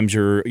 Sometimes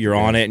you're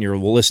on it and you're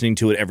listening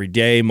to it every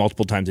day,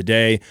 multiple times a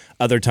day.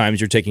 Other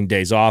times you're taking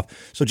days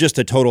off. So just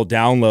the total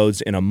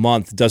downloads in a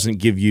month doesn't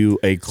give you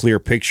a clear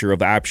picture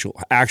of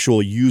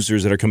actual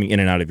users that are coming in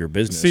and out of your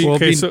business. See,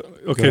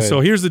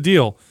 so here's the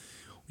deal.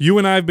 You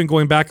and I have been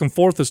going back and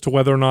forth as to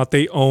whether or not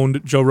they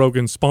owned Joe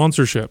Rogan's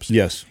sponsorships.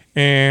 Yes.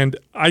 And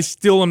I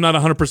still am not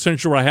 100%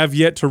 sure. I have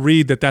yet to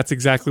read that that's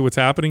exactly what's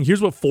happening.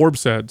 Here's what Forbes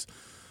says.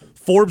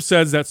 Forbes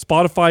says that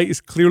Spotify is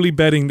clearly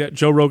betting that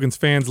Joe Rogan's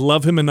fans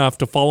love him enough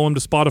to follow him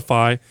to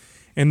Spotify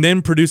and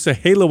then produce a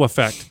halo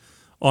effect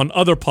on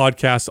other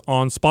podcasts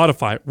on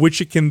Spotify,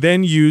 which it can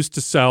then use to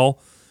sell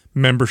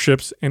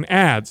memberships and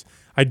ads.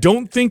 I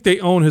don't think they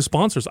own his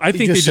sponsors. I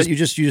think you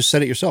just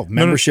said it yourself.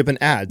 Membership and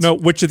ads. No,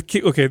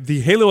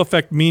 the halo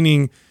effect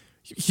meaning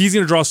he's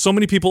going to draw so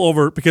many people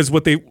over because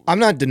I'm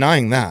not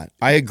denying that.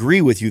 I agree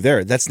with you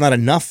there. That's not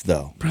enough,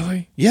 though.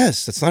 Really?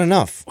 Yes, that's not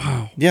enough.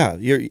 Wow. Yeah,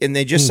 and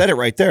they just said it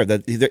right there.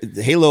 That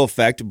the halo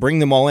effect, bring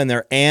them all in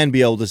there and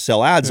be able to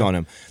sell ads on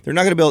him. They're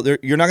not going to be able.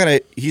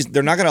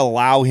 They're not going to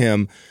allow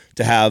him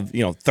to have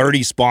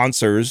 30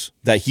 sponsors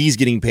that he's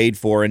getting paid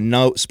for, and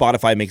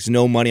Spotify makes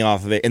no money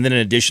off of it, and then in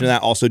addition to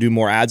that, also do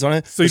more ads on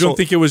it. So you don't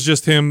think it was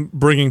just him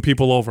bringing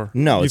people over?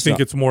 No, you think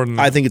it's more than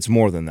that? I think it's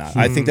more than that.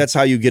 I think that's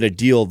how you get a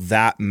deal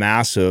that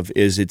massive.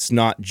 Is it's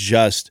not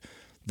just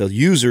the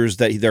users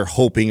that they're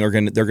hoping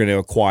they're going to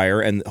acquire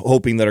and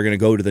hoping that are going to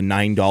go to the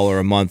 $9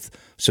 a month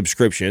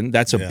subscription.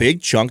 That's a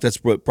big chunk.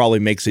 That's what probably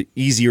makes it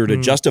easier to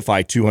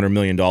justify $200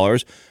 million.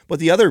 But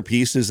the other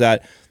piece is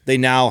that they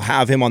now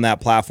have him on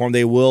that platform.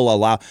 They're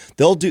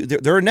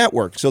a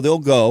network, so they'll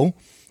go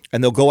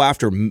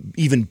after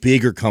even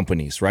bigger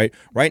companies, right?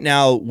 Right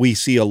now, we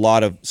see a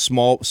lot of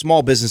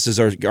small businesses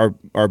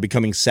are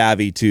becoming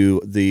savvy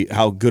to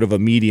how good of a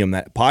medium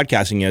that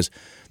podcasting is.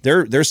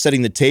 They're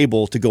setting the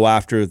table to go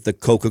after the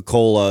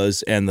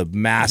Coca-Colas and the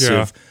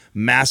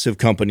massive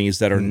companies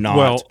that are not.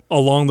 Well,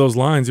 along those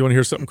lines, you want to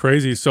hear something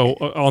crazy? So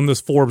on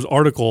this Forbes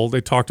article, they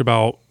talked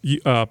about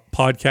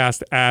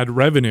podcast ad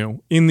revenue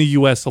in the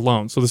U.S.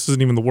 alone. So this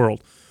isn't even the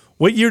world.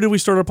 What year did we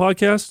start our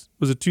podcast?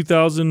 Was it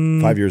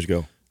 2000? 5 years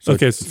ago. So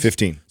okay,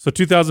 15. So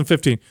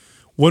 2015.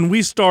 When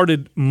we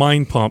started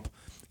Mind Pump,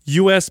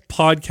 U.S.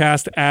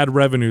 podcast ad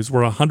revenues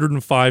were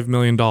 $105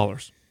 million.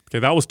 Okay,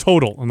 that was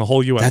total in the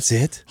whole U.S. That's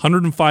it?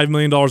 $105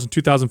 million in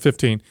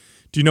 2015.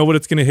 Do you know what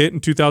it's going to hit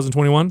in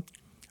 2021?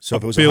 So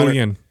if it was $1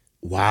 billion.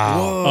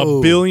 Wow.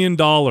 $1 billion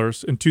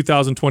in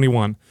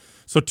 2021.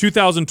 So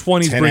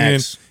 2020 is bringing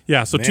in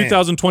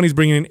 2020 is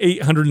bringing in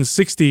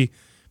 $860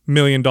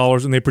 million,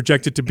 and they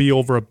project it to be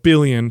over $1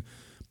 billion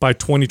by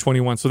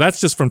 2021. So that's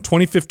just from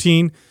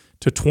 2015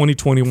 to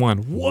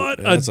 2021.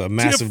 That's a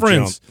massive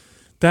difference. Jump.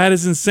 That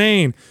is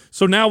insane.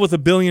 So now with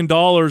 $1 billion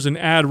in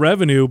ad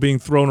revenue being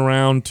thrown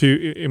around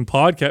in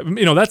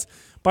podcast, that's,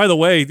 by the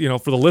way,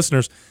 for the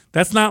listeners,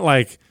 that's not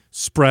like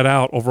spread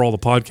out over all the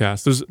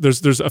podcasts.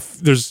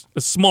 There's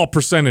a small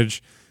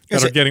percentage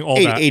that are getting all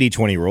that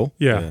 80-20 rule.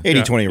 Yeah.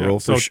 80-20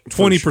 rule. So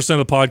 20%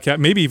 of the podcast,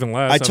 maybe even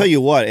less. I tell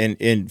you what,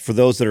 and for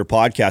those that are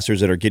podcasters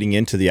that are getting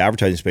into the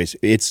advertising space,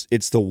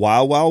 it's the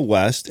wild, wild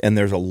west, and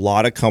there's a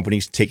lot of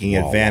companies taking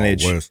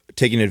advantage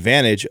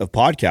of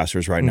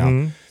podcasters right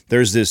now.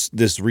 There's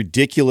this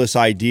ridiculous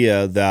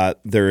idea that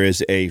there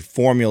is a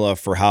formula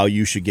for how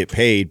you should get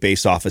paid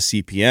based off of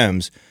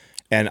CPMs.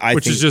 And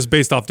which is just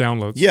based off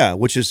downloads. Yeah,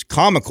 which is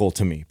comical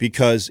to me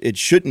because there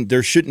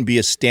shouldn't be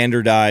a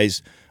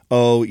standardized,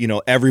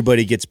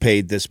 everybody gets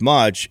paid this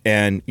much.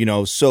 And,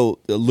 so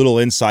a little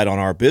insight on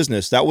our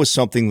business, that was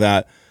something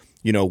that,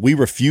 we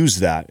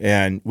refused that.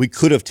 And we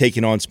could have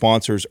taken on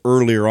sponsors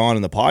earlier on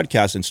in the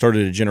podcast and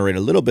started to generate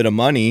a little bit of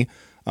money.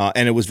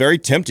 And it was very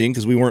tempting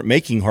because we weren't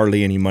making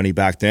hardly any money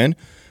back then.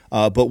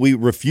 But we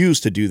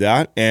refused to do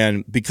that.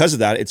 And because of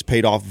that, it's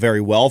paid off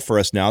very well for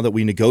us now that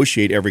we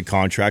negotiate every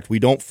contract. We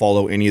don't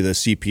follow any of the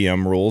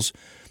CPM rules.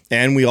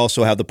 And we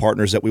also have the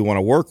partners that we want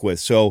to work with.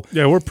 So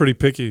yeah, we're pretty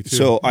picky too.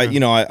 So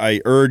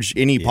I urge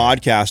any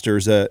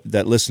podcasters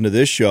that listen to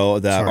this show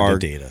that are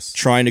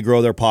trying to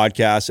grow their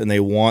podcast and they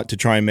want to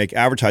try and make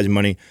advertising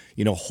money,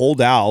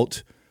 hold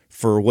out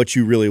for what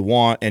you really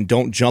want and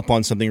don't jump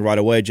on something right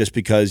away just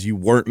because you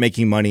weren't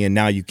making money and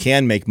now you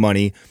can make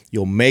money.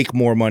 You'll make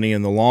more money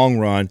in the long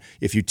run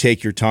if you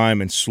take your time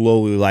and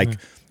slowly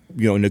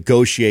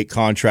negotiate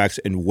contracts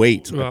and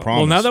wait. I promise.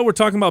 Well, now that we're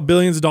talking about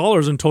billions of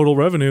dollars in total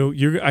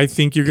revenue, I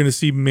think you're going to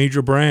see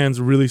major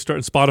brands really start.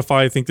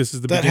 Spotify, I think this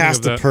is the beginning of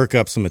that. That has to perk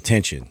up some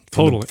attention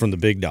from the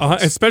big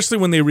dogs. Especially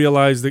when they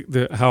realize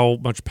how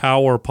much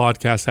power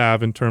podcasts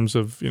have in terms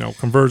of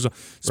conversion.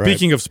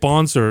 Speaking of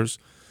sponsors,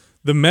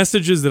 the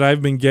messages that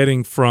I've been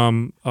getting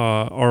from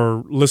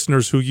our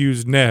listeners who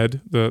use Ned,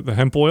 the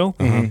hemp oil,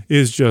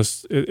 is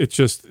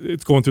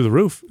it's going through the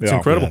roof. It's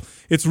incredible. Yeah.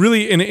 It's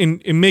really and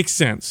it makes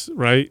sense,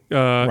 right?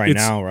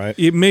 Right?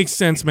 It makes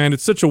sense, man.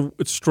 It's such a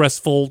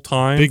stressful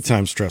time, big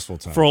time stressful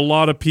time for a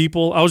lot of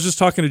people. I was just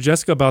talking to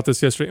Jessica about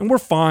this yesterday, and we're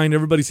fine.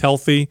 Everybody's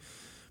healthy,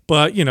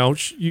 But,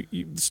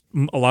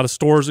 a lot of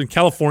stores in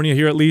California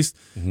here at least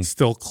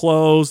still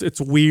closed.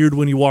 It's weird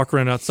when you walk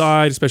around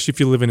outside, especially if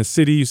you live in a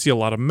city. You see a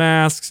lot of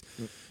masks.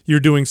 You're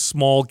doing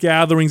small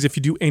gatherings, if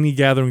you do any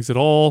gatherings at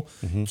all.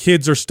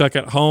 Kids are stuck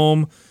at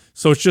home.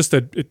 So it's just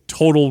a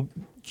total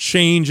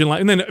change in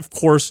life. And then, of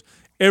course,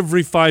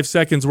 every 5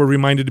 seconds we're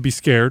reminded to be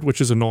scared,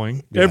 which is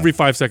annoying. Yeah. Every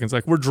 5 seconds.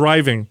 Like we're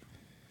driving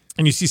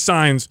and you see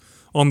signs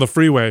on the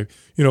freeway,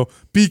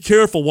 be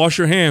careful, wash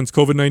your hands,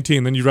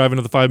 COVID-19. Then you drive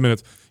another 5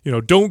 minutes.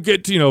 Don't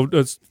get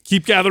to,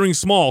 keep gathering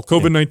small,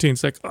 COVID-19.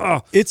 It's like,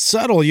 It's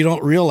subtle. You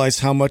don't realize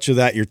how much of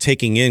that you're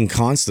taking in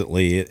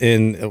constantly.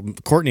 And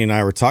Courtney and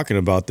I were talking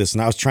about this,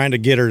 and I was trying to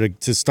get her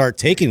to start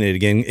taking it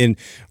again. And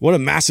what a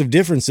massive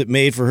difference it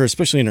made for her,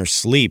 especially in her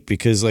sleep,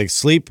 because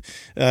sleep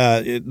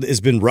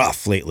has been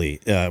rough lately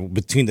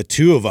between the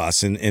two of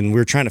us. And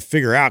we're trying to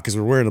figure out, because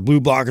we're wearing the blue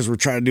blockers, we're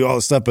trying to do all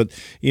this stuff. But,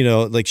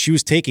 she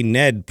was taking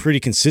Ned pretty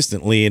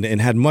consistently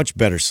and had much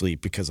better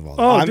sleep because of all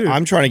that.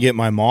 I'm trying to get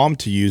my mom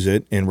to use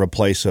it in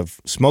replace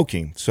of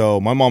smoking. So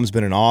my mom's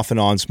been an off and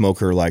on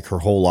smoker like her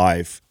whole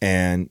life,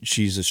 and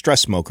she's a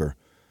stress smoker.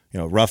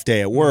 Rough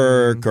day at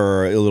work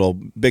or a little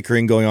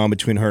bickering going on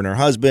between her and her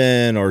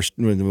husband, or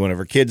one of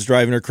her kids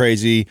driving her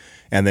crazy,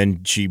 and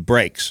then she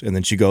breaks and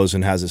then she goes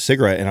and has a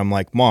cigarette. And I'm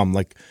like, Mom,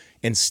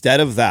 instead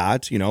of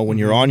that, when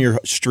you're on your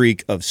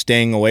streak of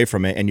staying away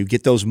from it and you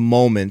get those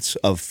moments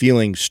of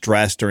feeling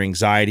stressed or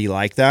anxiety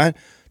like that,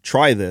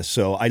 try this.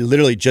 So I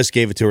literally just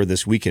gave it to her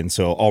this weekend.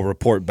 So I'll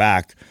report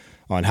back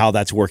on how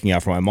that's working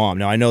out for my mom.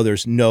 Now, I know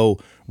there's no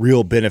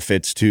real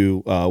benefits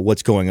to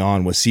what's going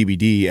on with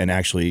CBD and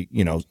actually,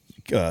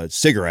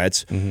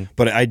 cigarettes,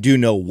 but I do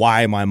know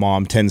why my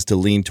mom tends to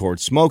lean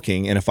towards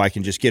smoking. And if I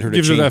can just get her to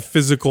gives her that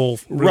physical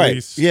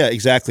release. Right. Yeah,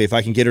 exactly. If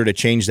I can get her to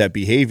change that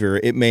behavior,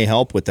 it may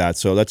help with that.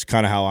 So that's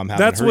kind of how I'm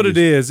having That's what it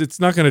is. It's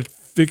not going to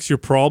fix your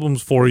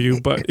problems for you,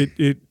 but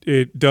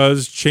it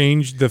does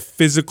change the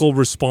physical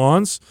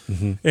response.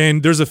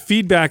 And there's a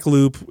feedback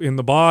loop in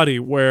the body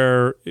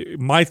where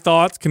my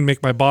thoughts can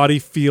make my body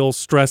feel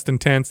stressed and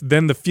tense.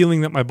 Then the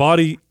feeling that my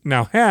body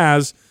now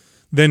has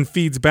then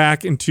feeds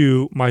back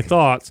into my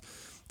thoughts.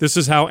 This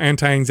is how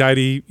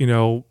anti-anxiety,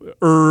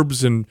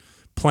 herbs and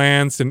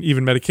plants and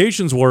even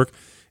medications work,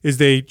 is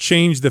they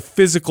change the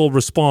physical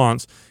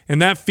response.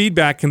 And that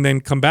feedback can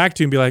then come back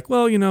to you and be like,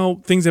 well,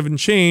 things haven't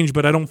changed,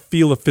 but I don't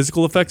feel the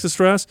physical effects of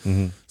stress.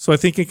 So I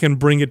think it can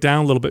bring it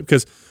down a little bit,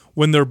 because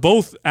when they're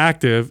both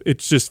active, it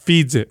just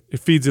feeds it. It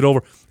feeds it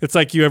over. It's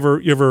like you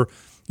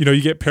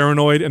get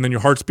paranoid and then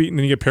your heart's beating, and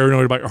then you get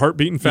paranoid about your heart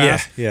beating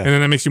fast. Yeah. And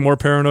then that makes you more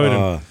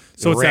paranoid.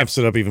 So it ramps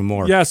it up even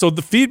more. Yeah. So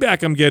the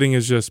feedback I'm getting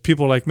is just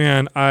people are like,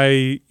 man,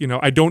 I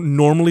don't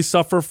normally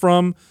suffer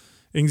from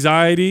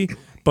anxiety,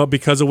 but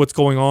because of what's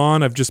going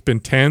on, I've just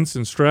been tense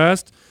and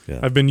stressed. Yeah.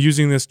 I've been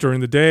using this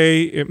during the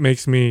day. It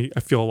makes I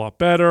feel a lot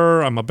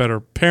better. I'm a better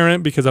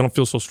parent because I don't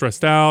feel so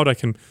stressed out. I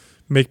can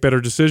make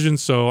better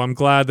decisions. So I'm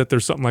glad that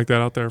there's something like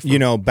that out there.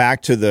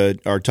 Back to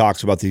our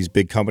talks about these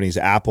big companies,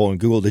 Apple and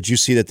Google. Did you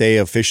see that they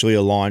officially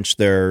launched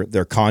their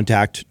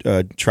contact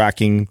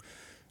tracking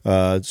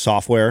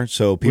software?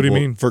 So people, what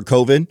do you mean? For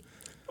COVID?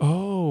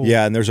 Oh,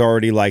 yeah, and there's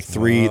already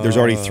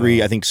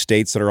three, I think,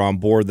 states that are on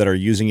board that are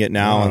using it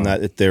now, and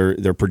that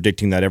they're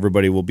predicting that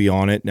everybody will be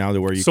on it now. To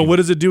where you. So what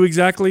does it do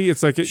exactly?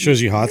 It's like it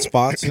shows you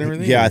hotspots and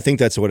everything. Yeah, I think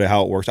that's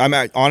how it works.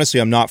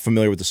 Honestly, I'm not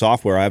familiar with the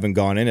software. I haven't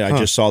gone in it. I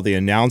just saw the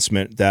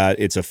announcement that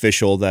it's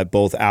official that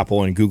both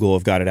Apple and Google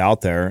have got it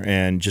out there,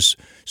 and just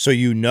so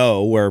you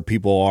know where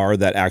people are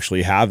that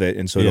actually have it,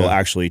 and so it'll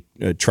actually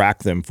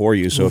track them for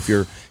you. So if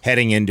you're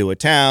heading into a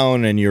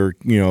town and you're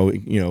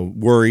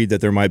worried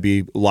that there might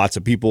be lots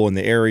of people in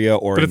the area,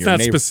 or but it's not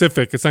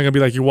specific. It's not gonna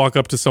be like you walk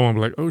up to someone and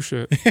be like, oh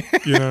shit,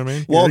 you know what I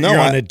mean? Well, you're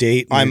on a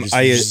date.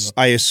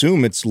 I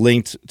assume it's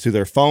linked to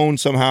their phone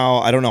somehow.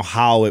 I don't know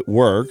how it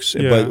works,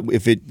 but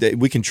if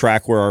we can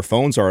track where our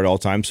phones are at all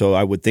times, so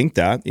I would think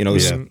that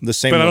the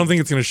same. But I don't think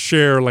it's gonna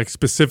share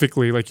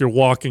specifically like you're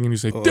walking and you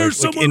say there's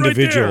someone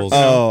individuals. Right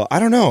there. Oh, I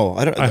don't know.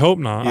 I hope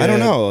not. I don't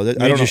know.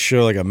 They just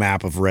show like a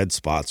map of red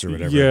spots or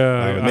whatever.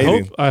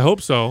 Yeah, I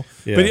hope so.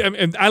 Yeah. But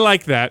and I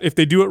like that. If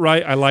they do it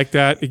right, I like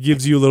that. It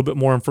gives you a little bit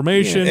more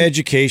information,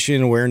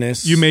 education,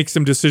 awareness. You make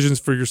some decisions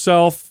for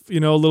yourself, a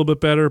little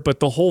bit better. But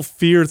the whole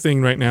fear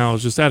thing right now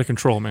is just out of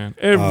control, man.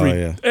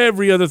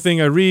 Every other thing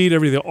I read,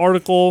 every other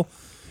article,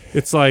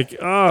 it's like,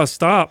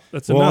 stop.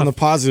 That's enough. Well, on the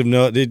positive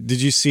note,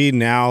 did you see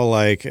now,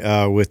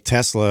 with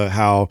Tesla,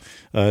 how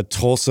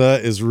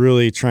Tulsa is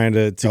really trying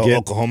to get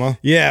Oklahoma?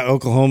 Yeah,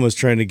 Oklahoma is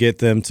trying to get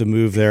them to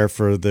move there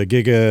for the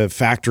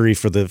Gigafactory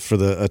for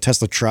the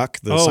Tesla truck,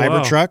 the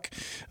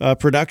Cybertruck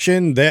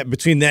production. That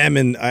between them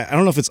and I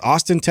don't know if it's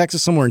Austin,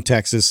 Texas, somewhere in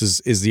Texas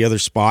is the other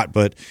spot,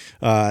 but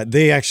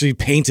they actually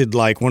painted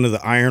like one of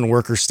the iron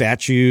worker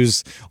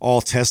statues,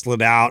 all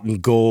Tesla'd out in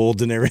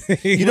gold and everything.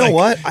 You know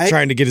what?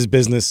 Trying to get his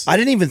business. I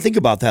didn't even think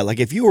about that. Like,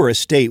 if you were a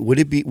state, would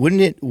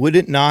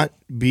it not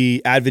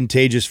be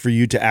advantageous for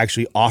you to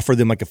actually offer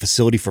them like a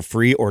facility for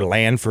free or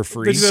land for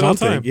free? They do that all the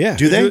Something, time. yeah.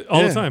 Do they?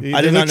 All the time.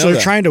 I did not know They're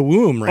that. trying to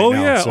woo him right Oh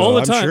now. yeah, so all the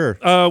I'm time.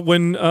 Sure.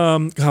 When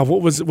God,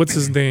 what's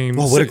his name?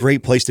 Well, what a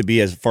great place to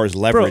be as far as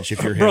leverage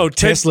if you're bro, him.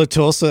 Tesla,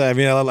 Tulsa. I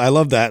mean, I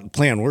love that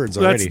play on words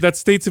already. that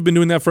states have been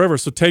doing that forever.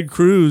 So Ted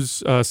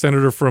Cruz,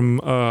 senator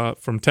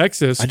from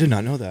Texas, I did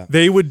not know that.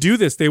 they would do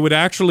this. They would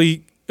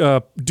actually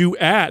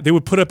they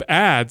would put up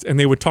ads and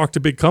they would talk to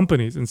big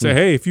companies and say,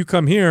 hey, if you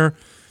come here,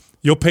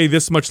 you'll pay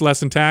this much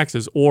less in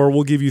taxes, or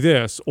we'll give you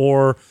this,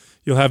 or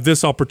you'll have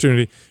this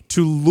opportunity,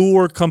 to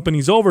lure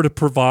companies over to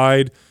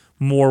provide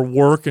more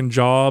work and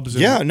jobs.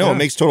 And, It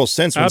makes total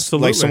sense. When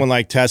Absolutely. like someone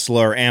like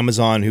Tesla or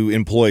Amazon, who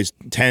employs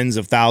tens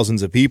of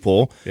thousands of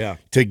people, Yeah.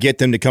 to get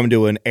them to come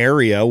to an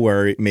area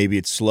where maybe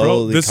it's slow,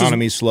 Bro, the this is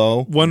economy's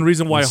slow. One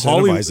reason why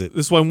Incentivize it.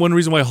 This is one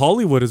reason why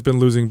Hollywood has been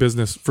losing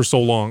business for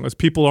so long, is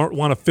people aren't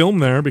want to film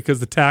there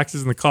because the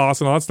taxes and the costs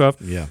and all that stuff.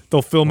 Yeah.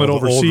 They'll film it All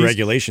the overseas. old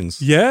regulations.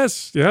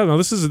 Yes, yeah. No,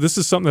 this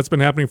is something that's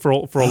been happening for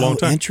a long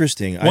time.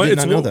 Interesting. I Well, did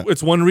it's not know that.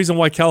 It's one reason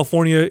why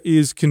California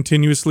is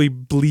continuously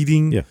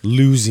bleeding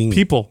Losing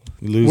people.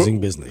 losing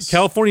business.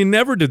 California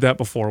never did that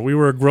before. We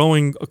were a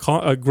growing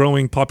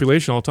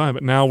population all the time,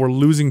 but now we're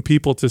losing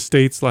people to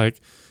states like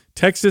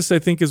Texas. I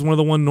think is one of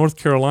the one. North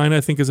Carolina,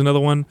 I think, is another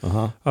one.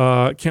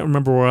 Can't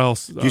remember where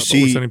else. Do you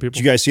see? sending Do people.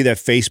 you guys see that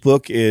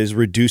Facebook is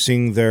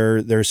reducing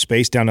their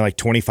space down to like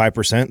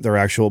 25%? Their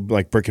actual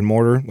like brick and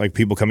mortar, like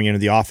people coming into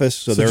the office.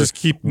 So they're just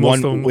keep most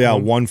of them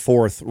home.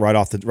 1/4 right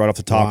off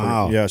the top.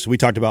 Wow. Yeah. So we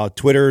talked about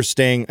Twitter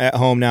staying at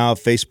home now.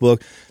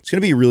 Facebook. It's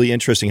going to be really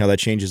interesting how that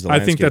changes the I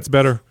landscape. think that's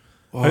better.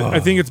 I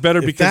think it's better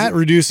If because that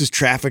reduces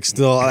traffic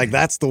still, like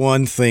that's the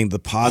one thing, the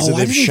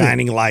positive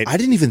shining light. I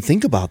didn't even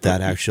think about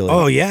that actually.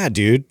 Oh yeah,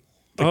 dude.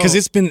 Because Oh.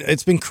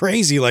 it's been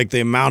crazy, like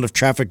the amount of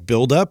traffic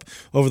buildup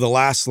over the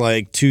last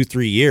like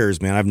 2-3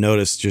 years, man. I've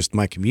noticed just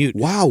my commute.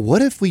 Wow,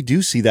 what if we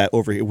do see that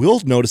over here? We'll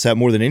notice that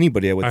more than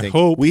anybody, I would I think.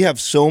 hope. We have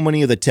so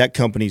many of the tech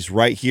companies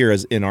right here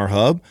as in our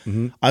hub.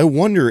 I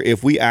wonder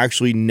if we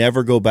actually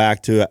never go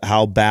back to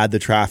how bad the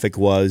traffic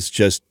was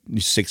just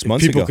 6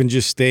 months People ago. can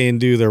just stay and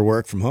do their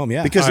work from home.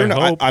 Yeah, Because they're I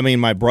not, hope. I mean,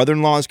 my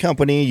brother-in-law's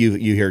company, you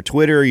hear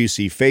Twitter, you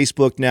see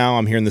Facebook now.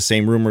 I'm hearing the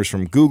same rumors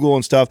from Google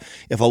and stuff.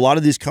 If a lot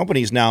of these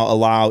companies now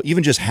allow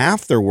even just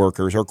half their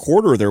workers or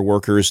quarter of their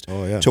workers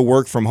to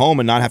work from home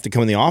and not have to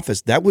come in the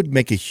office, that would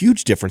make a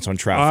huge difference on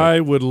traffic. I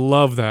would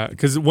love that,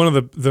 because one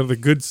of the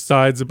good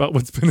sides about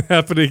what's been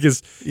happening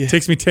is it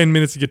takes me 10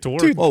 minutes to get to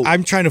work. dude,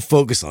 I'm trying to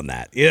focus on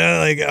that. Yeah,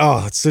 like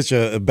it's such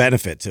a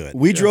benefit to it.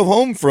 We drove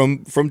home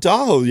from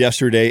Tahoe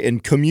yesterday in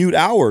commute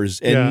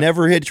hours and Yeah.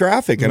 never hit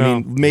traffic. I No.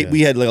 mean,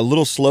 we had like a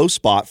little slow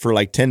spot for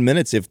like 10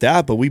 minutes, if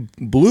that, but we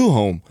blew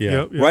home.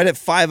 Yep, yep. Right at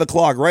 5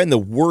 o'clock, right in the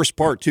worst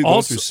part, too,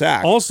 going through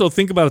SAC. Also,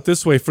 think about it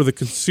this way for the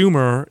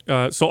consumer.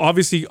 So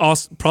obviously,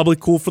 probably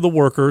cool for the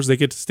workers. They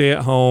get to stay at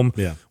home.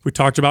 Yeah. We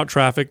talked about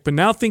traffic, but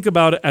now think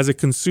about it as a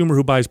consumer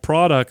who buys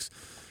products.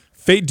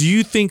 Do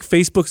you think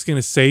Facebook's going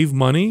to save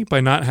money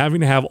by not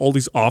having to have all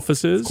these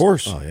offices? Of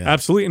course. Oh, yeah.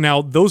 Absolutely.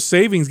 Now, those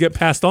savings get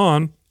passed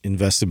on.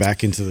 Invested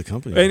back into the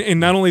company. And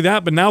not only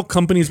that, but now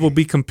companies will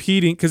be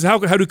competing, because how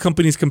do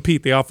companies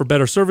compete? They offer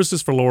better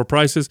services for lower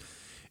prices.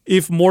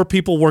 If more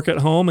people work at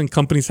home and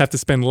companies have to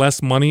spend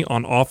less money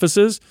on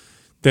offices,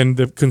 then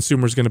the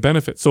consumer is going to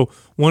benefit. So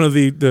one of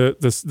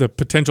the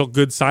potential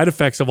good side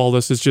effects of all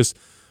this is just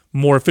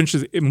more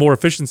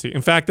efficiency.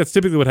 In fact, that's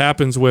typically what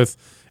happens with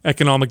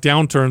economic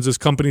downturns, is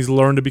companies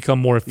learn to become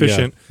more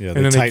efficient. Yeah, and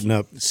they then tighten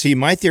up. See,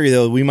 my theory,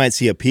 though, we might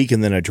see a peak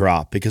and then a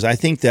drop, because I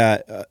think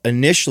that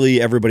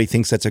initially everybody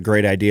thinks that's a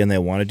great idea and they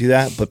want to do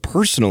that. But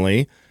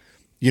personally,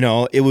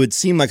 it would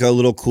seem like a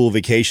little cool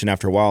vacation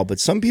after a while, but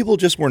some people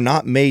just were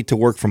not made to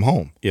work from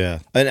home. Yeah.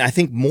 And I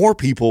think more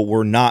people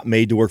were not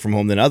made to work from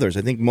home than others.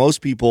 I think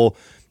most people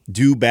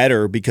do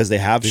better because they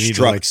have They need to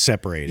structure. like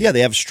separate it. Yeah,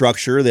 they have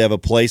structure. They have a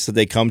place that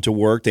they come to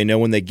work. They know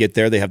when they get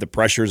there, they have the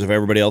pressures of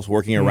everybody else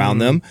working around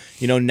them.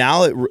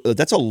 Now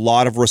that's a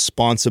lot of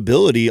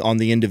responsibility on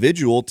the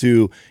individual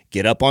to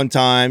get up on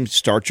time,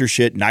 start your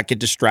shit, not get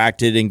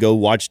distracted and go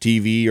watch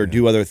TV or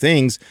do other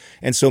things.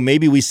 And so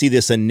maybe we see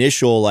this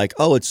initial like,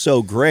 oh, it's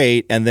so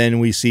great. And then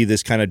we see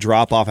this kind of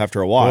drop off after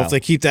a while. Well, if they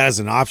keep that as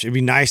an option, it'd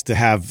be nice to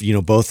have,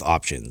 both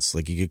options.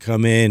 Like you could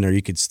come in or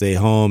you could stay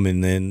home,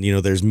 and then,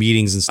 there's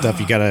meetings and stuff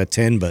you got to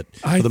attend, but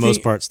for the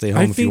most part, stay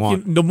home if you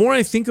want. The more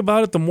I think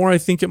about it, the more I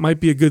think it might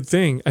be a good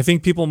thing. I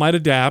think people might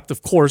adapt,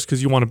 of course,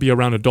 because you want to be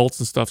around adults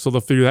and stuff, so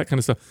they'll figure that kind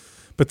of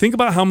stuff. But think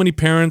about how many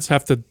parents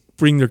have to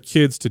bring their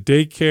kids to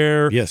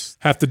daycare. Yes.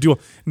 Have to do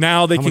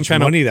now. They How can much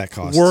kind money of that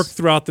costs. work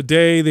throughout the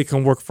day. They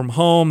can work from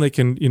home. They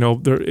can,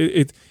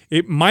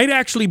 it might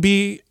actually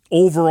be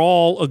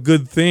overall a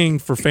good thing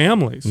for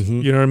families.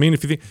 You know what I mean?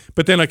 If you think,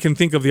 but then I can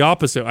think of the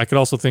opposite. I could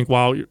also think,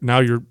 wow, now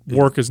your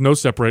work is not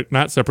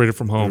separated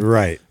from home,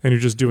 Right. And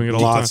you're just doing it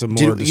all Lots the time.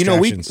 of more You know,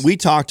 distractions. we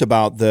talked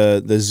about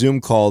the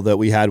Zoom call that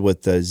we had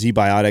with the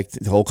Z-Biotic,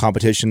 the whole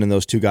competition, and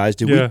those two guys.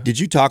 Did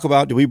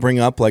we bring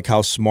up like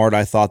how smart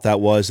I thought that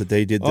was that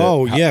they did?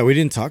 We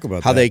didn't talk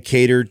about how that. they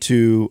catered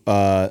to.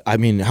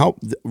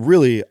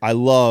 Really, I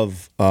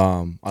love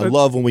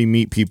when we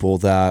meet people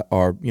that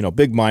are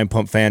big Mind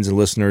Pump fans and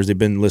listeners. They've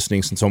been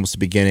listening since almost the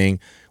beginning.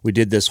 We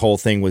did this whole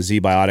thing with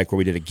Z-Biotic where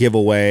we did a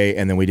giveaway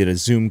and then we did a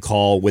Zoom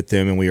call with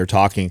them and we were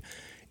talking.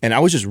 And I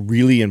was just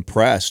really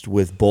impressed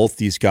with both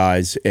these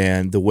guys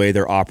and the way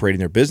they're operating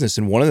their business.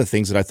 And one of the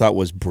things that I thought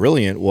was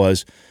brilliant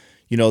was,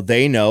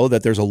 they know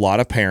that there's a lot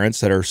of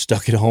parents that are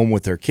stuck at home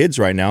with their kids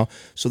right now.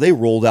 So they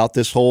rolled out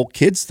this whole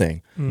kids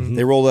thing.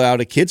 They rolled out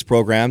a kids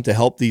program to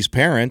help these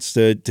parents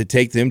to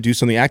take them do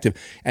something active.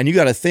 And you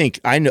got to think,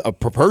 I know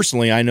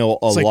personally, a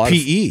lot of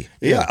PE.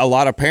 a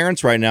lot of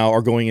parents right now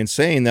are going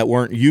insane that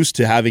weren't used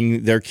to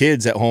having their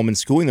kids at home and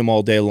schooling them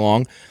all day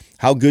long.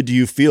 How good do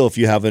you feel if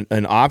you have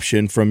an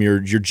option from your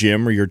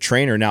gym or your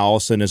trainer now all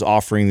of a sudden is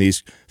offering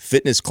these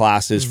fitness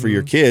classes for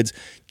your kids?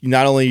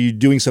 Not only are you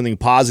doing something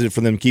positive for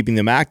them, keeping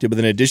them active, but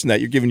in addition to that,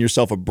 you're giving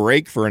yourself a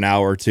break for an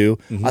hour or two.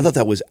 I thought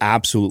that was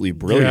absolutely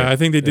brilliant. Yeah, I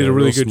think they did a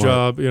really real good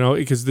smart. job,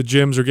 because the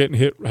gyms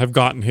have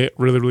gotten hit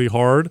really, really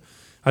hard.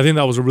 I think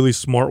that was a really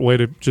smart way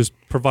to just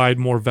provide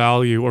more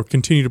value or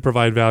continue to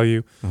provide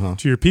value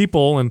to your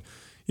people. And,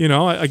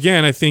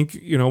 again, I think,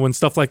 when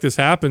stuff like this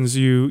happens,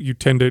 you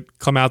tend to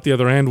come out the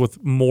other end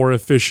with more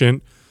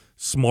efficient,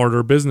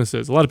 smarter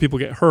businesses. A lot of people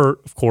get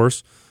hurt, of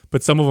course,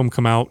 but some of them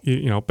come out,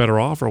 better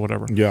off or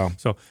whatever. Yeah.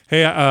 So,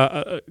 hey,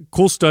 a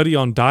cool study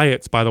on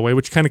diets, by the way,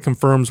 which kind of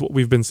confirms what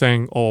we've been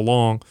saying all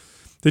along.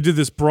 They did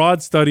this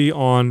broad study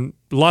on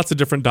lots of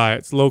different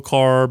diets, low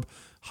carb,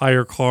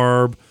 higher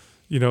carb,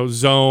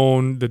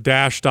 zone, the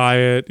DASH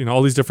diet,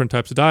 all these different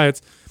types of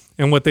diets.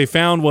 And what they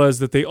found was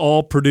that they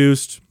all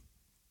produced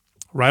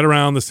right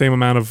around the same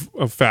amount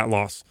of fat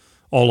loss,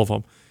 all of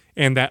them.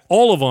 And that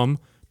all of them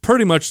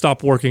pretty much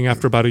stopped working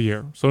after about a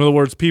year. So in other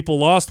words, people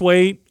lost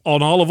weight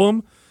on all of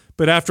them,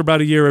 but after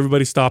about a year,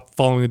 everybody stopped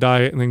following the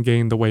diet and then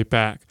gained the weight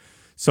back.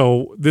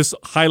 So this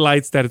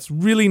highlights that it's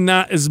really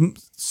not as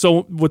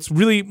so. What's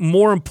really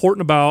more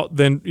important about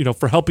than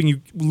for helping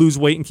you lose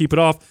weight and keep it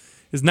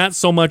off is not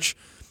so much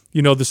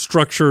the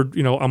structured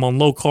I'm on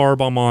low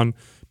carb, I'm on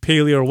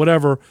paleo or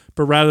whatever,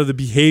 but rather the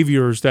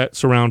behaviors that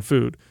surround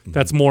food.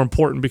 That's more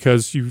important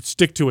because you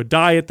stick to a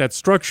diet that's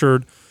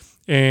structured,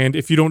 and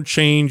if you don't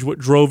change what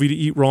drove you to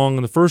eat wrong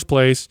in the first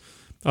place,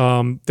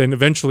 then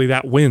eventually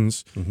that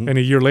wins. And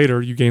a year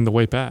later, you gain the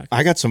weight back.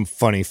 I got some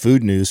funny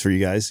food news for you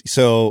guys.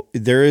 So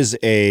there is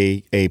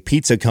a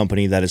pizza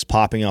company that is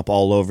popping up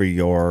all over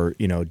your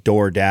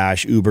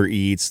DoorDash, Uber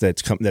Eats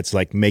that's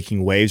like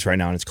making waves right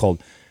now, and it's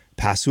called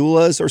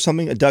Pasula's or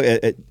something.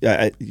 Can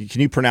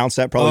you pronounce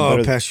that?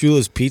 Probably better.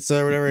 Pashula's Pizza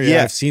or whatever.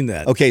 Yeah, I've seen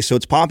that. Okay, so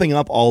it's popping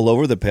up all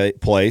over the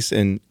place,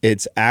 and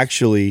it's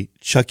actually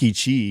Chuck E.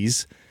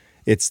 Cheese.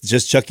 It's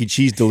just Chuck E.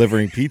 Cheese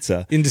delivering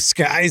pizza. In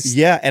disguise.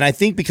 Yeah, and I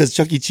think because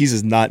Chuck E. Cheese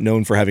is not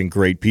known for having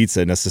great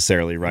pizza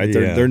necessarily, right?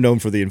 Yeah. They're known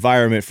for the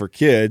environment for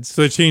kids.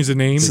 So they changed the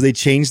name. So they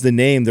changed the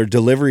name. Their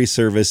delivery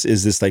service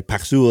is this like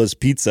Pasula's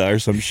Pizza or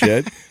some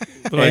shit.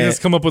 But I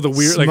just come up with a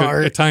weird,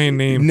 Smart. Italian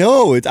name.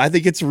 No, I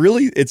think it's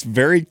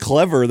very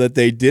clever that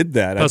they did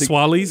that.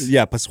 Pasquale's?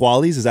 Yeah,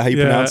 Pasquale's. Is that how you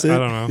Yeah, pronounce it? I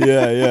don't know.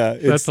 Yeah.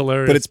 That's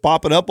hilarious. But it's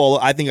popping up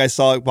I think I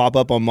saw it pop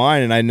up on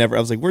mine, and I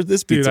was like, "Where's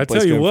this Dude, pizza I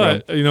place tell you come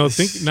what, from?"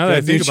 now that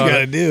I think about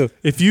it, do.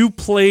 if you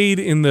played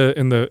in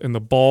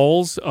the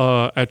balls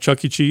at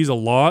Chuck E. Cheese a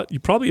lot, you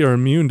probably are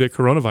immune to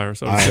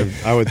coronavirus.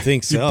 I would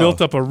think so. You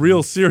built up a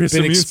real serious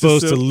Been immune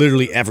exposed to system.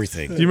 literally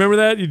everything. Do you remember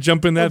that? You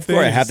jump in that thing.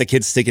 Or I have the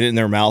kids sticking it in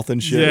their mouth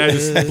and shit. Yeah,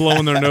 just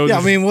blowing their noses. Yeah,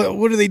 I mean,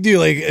 what do they do?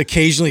 Like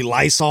occasionally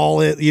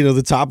Lysol it,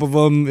 the top of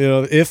them,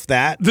 if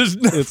that. There's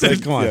nothing, It's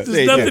like, come on.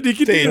 there's nothing you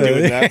can They ain't do.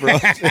 doing that,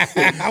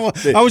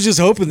 bro. I was just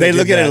hoping They did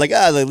look at that. it like,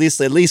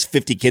 at least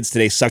 50 kids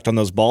today sucked on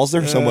those balls.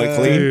 They're somewhat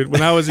clean. Dude,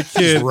 when I was a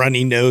kid,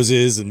 runny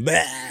noses and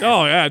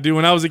oh yeah, dude.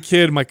 When I was a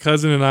kid, my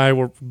cousin and I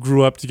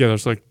grew up together.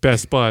 It's like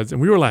best buds,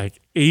 and we were like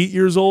 8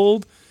 years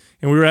old,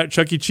 and we were at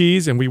Chuck E.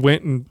 Cheese, and we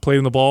went and played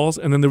in the balls.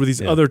 And then there were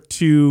these other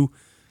two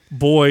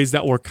boys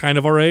that were kind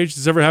of our age.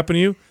 Does this ever happen to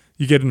you?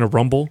 You get in a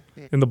rumble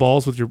in the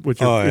balls with your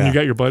and you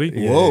got your buddy.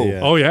 Whoa. Yeah.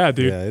 Oh yeah,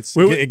 dude. Yeah,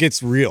 We- it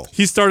gets real.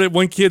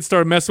 One kid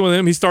started messing with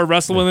him. He started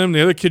wrestling with him.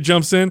 The other kid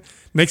jumps in.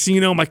 Next thing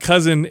you know, my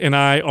cousin and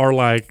I are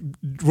like,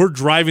 we're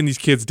driving these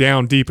kids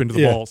down deep into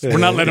the balls. We're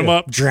not letting them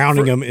up.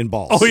 Drowning them in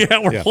balls. Oh yeah,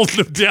 we're holding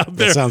them down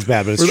there. That sounds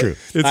bad, but it's true.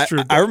 It's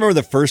true. I remember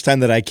the first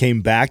time that I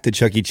came back to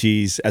Chuck E.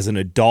 Cheese as an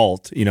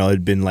adult. It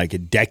had been like a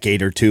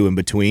decade or two in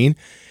between.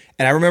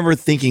 And I remember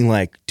thinking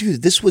like,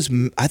 dude,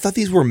 I thought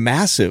these were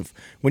massive.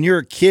 When you're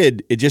a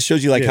kid, it just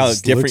shows you like Yeah, how it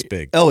just different. looks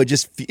big. Oh,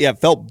 it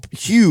felt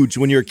huge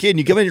when you're a kid. And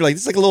you come in, you're like,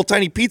 this is like a little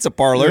tiny pizza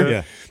parlor.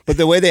 Yeah. But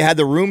the way they had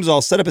the rooms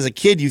all set up as a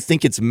kid, you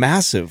think it's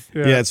massive.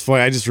 Yeah, it's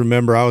funny. I just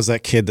remember I was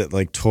that kid that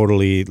like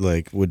totally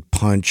like would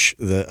punch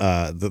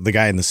the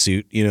guy in the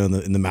suit,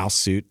 in the mouse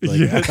suit,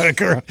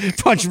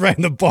 punch him right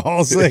in the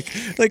balls.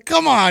 Like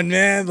come on,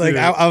 man. Like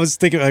I was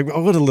thinking, like,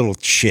 what a little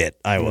shit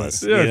I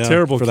was. Yeah,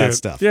 terrible for kid. that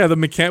stuff. Yeah,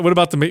 what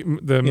about the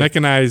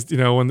mechanized?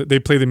 When they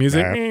play the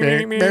music,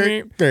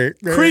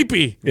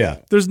 creepy. Yeah,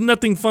 there's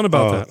nothing fun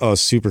about that. Oh,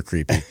 super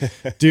creepy,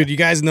 dude. You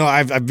guys know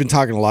I've been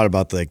talking a lot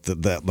about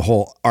the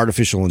whole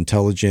artificial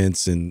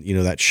intelligence and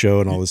that show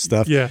and all this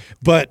stuff. Yeah,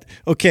 but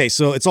okay,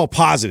 so it's all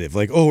positive,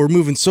 like, oh, we're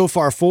moving so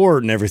far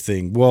forward and everything.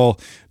 Well,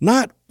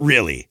 not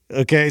really.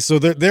 Okay, so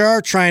they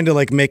are trying to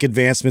like make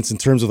advancements in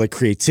terms of like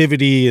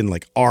creativity and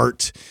like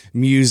art,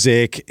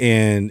 music,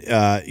 and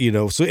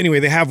so anyway,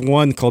 they have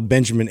one called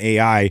Benjamin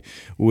AI,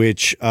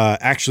 which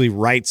actually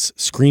writes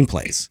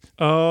screenplays.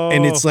 Oh,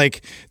 and it's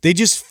like they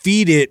just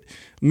feed it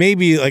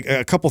maybe like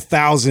a couple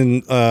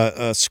thousand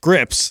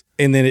scripts,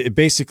 and then it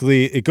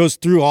basically goes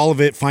through all of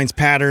it, finds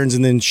patterns,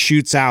 and then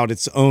shoots out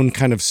its own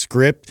kind of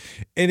script.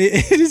 And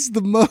it is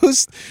the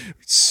most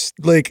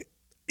like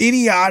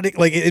idiotic,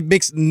 like it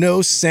makes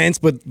no sense.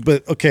 But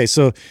okay,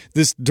 so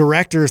this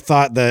director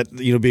thought that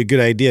it'd be a good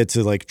idea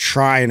to like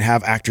try and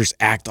have actors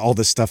act all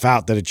this stuff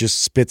out that it just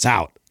spits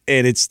out.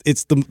 And it's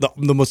the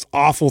most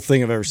awful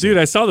thing I've ever seen. Dude,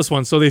 I saw this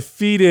one. So they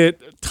feed it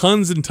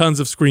tons and tons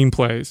of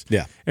screenplays.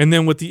 Yeah. And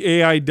then what the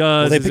AI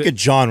does they pick a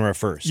genre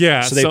first.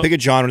 Yeah. So they pick a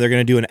genre. They're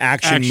going to do an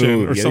action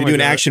movie. They do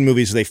an action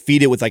movie, so they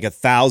feed it with like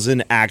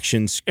 1,000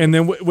 actions. And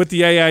then what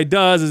the AI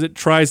does is it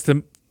tries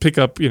to pick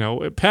up,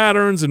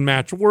 patterns and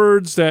match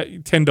words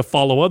that tend to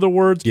follow other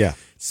words. Yeah.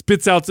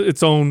 Spits out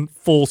its own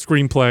full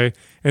screenplay.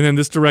 And then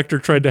this director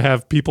tried to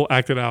have people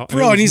act it out.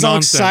 Bro, and he's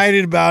nonsense. all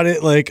excited about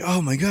it. Like,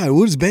 oh my God,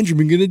 what is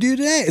Benjamin going to do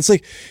today? It's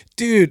like,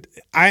 dude,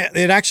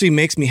 it actually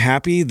makes me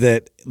happy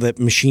that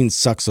machines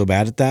suck so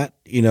bad at that.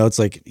 It's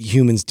like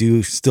humans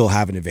do still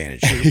have an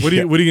advantage. What are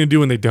you going to do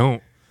when they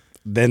don't?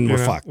 Then we're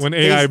fucked. When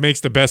AI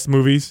makes the best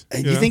movies.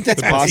 You think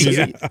that's possible?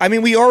 Yeah. I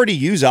mean, we already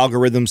use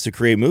algorithms to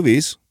create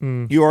movies.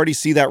 You already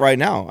see that right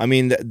now. I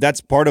mean, that's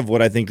part of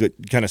what I think it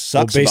kind of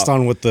sucks based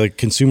on what the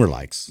consumer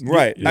likes.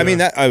 Right. Yeah. I mean,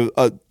 that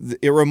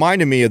it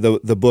reminded me of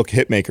the book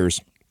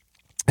Hitmakers.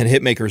 And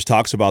Hitmakers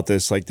talks about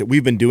this, like that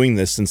we've been doing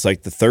this since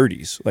like the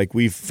 30s. Like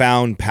we've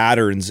found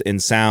patterns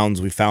in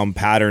sounds, we found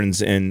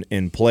patterns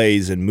in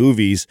plays and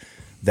movies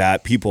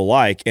that people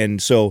like.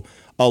 And so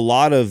a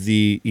lot of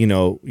the,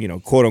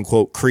 quote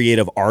unquote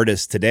creative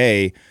artists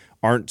today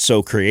aren't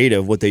so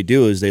creative. What they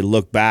do is they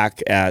look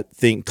back at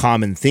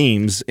common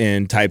themes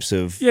and types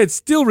of. Yeah, it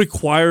still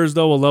requires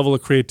though a level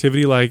of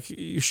creativity. Like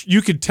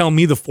you could tell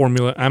me the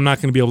formula. I'm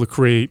not going to be able to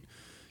create,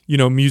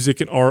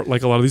 music and art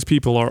like a lot of these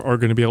people are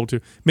going to be able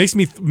to. Makes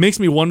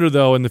me wonder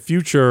though in the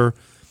future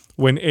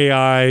when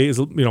AI is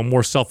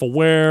more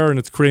self-aware and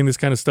it's creating this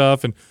kind of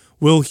stuff, and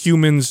will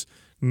humans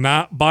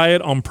not buy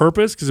it on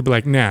purpose because it'd be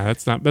like, nah,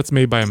 that's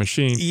made by a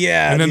machine.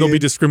 Yeah, and then they'll be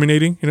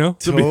discriminating.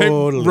 Totally.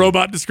 There'll be like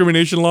robot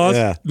discrimination laws.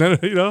 Yeah.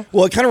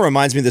 Well, it kind of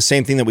reminds me of the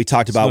same thing that we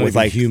talked about with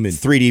like human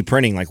 3D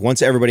printing. Like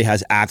once everybody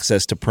has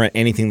access to print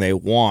anything they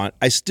want,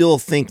 I still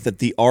think that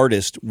the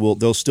artist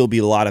there'll still be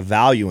a lot of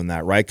value in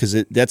that, right? Because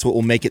that's what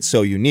will make it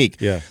so unique.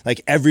 Yeah,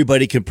 like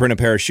everybody can print a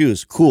pair of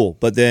shoes, cool,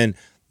 but then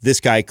this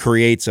guy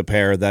creates a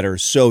pair that are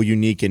so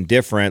unique and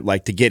different,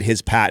 like to get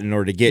his patent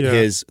or to get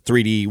his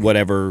 3D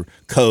whatever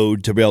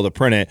code to be able to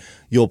print it,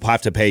 you'll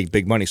have to pay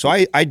big money. So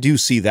I do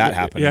see that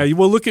happening. Yeah,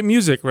 well, look at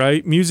music,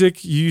 right?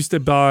 Music, you used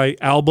to buy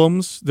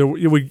albums. They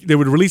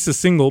would release a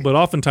single, but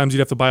oftentimes you'd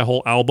have to buy a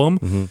whole album.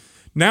 Mm-hmm.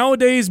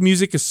 Nowadays,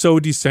 music is so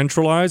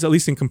decentralized, at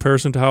least in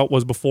comparison to how it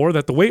was before,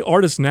 that the way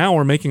artists now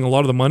are making a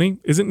lot of the money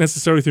isn't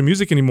necessarily through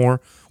music anymore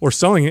or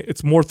selling it.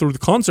 It's more through the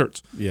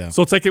concerts. Yeah.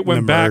 So it's like it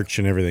went back. Merch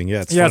and everything.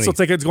 Yeah, it's funny. funny. So it's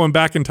like it's going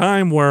back in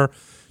time where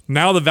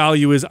now the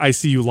value is I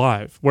see you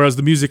live. Whereas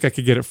the music, I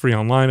could get it free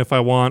online if I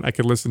want. I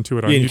could listen to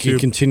it on YouTube. You can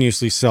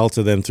continuously sell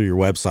to them through your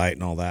website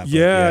and all that.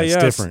 Yeah, it's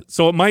different.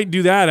 So it might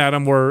do that,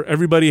 Adam, where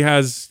everybody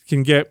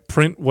can get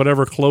print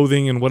whatever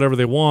clothing and whatever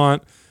they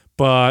want.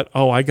 But,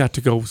 I got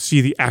to go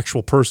see the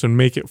actual person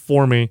make it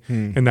for me,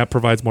 and that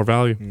provides more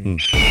value.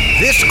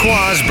 This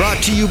Quaz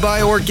brought to you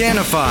by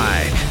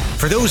Organifi.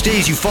 For those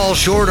days you fall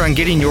short on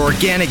getting your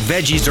organic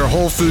veggies or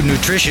whole food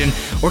nutrition,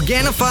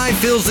 Organifi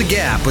fills the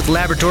gap with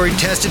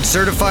laboratory-tested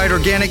certified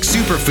organic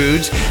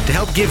superfoods to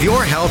help give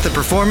your health and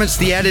performance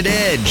the added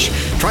edge.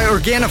 Try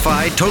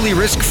Organifi totally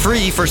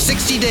risk-free for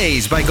 60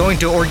 days by going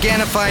to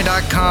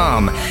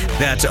Organifi.com.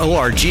 That's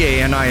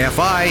Organifi.com.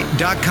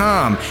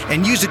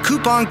 And use the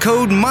coupon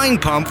code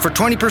MINDPUMP for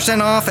 20%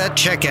 off at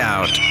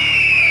checkout.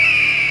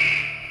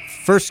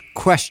 First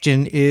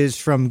question is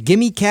from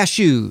Gimme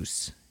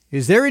Cashews.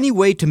 Is there any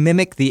way to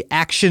mimic the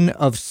action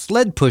of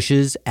sled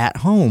pushes at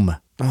home?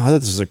 Oh,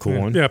 this is a cool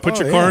one. Yeah, put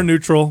your car in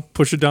neutral,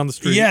 push it down the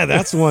street. Yeah,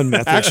 that's one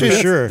method actually, for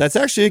sure. That's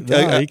actually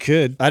you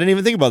could. I didn't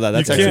even think about that.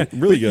 That's actually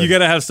really good. You got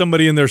to have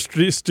somebody in there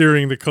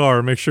steering the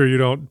car. Make sure you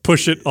don't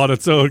push it on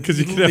its own because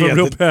you can have a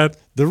real bad.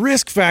 The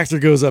risk factor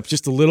goes up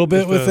just a little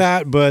bit with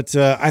that, but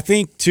I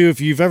think too,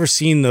 if you've ever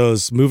seen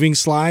those moving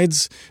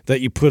slides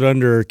that you put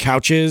under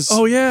couches.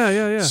 Oh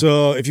yeah.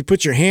 So if you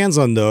put your hands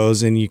on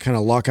those and you kind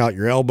of lock out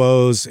your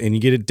elbows and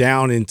you get it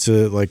down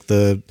into like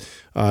the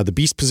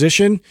beast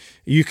position,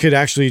 you could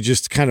actually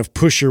just kind of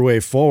push your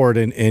way forward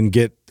and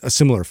get a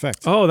similar effect.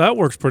 Oh, that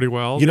works pretty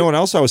well. You know what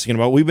else I was thinking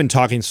about? We've been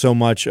talking so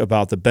much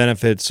about the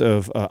benefits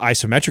of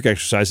isometric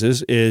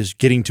exercises is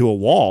getting to a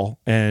wall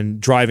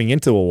and driving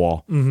into a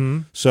wall.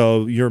 Mm-hmm.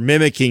 So you're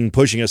mimicking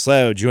pushing a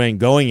sled, you ain't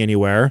going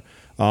anywhere.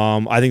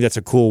 I think that's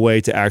a cool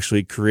way to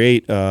actually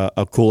create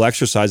a cool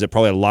exercise that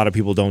probably a lot of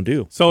people don't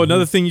do. So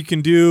another thing you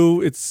can do,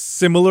 it's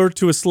similar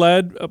to a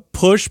sled, a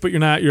push, but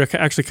you're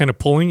actually kind of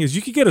pulling, is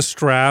you could get a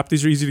strap.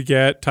 These are easy to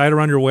get, tie it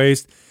around your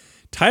waist,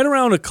 tie it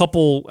around a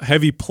couple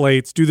heavy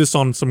plates, do this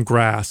on some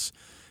grass,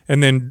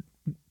 and then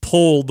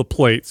pull the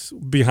plates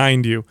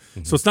behind you.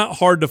 Mm-hmm. So it's not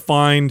hard to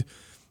find,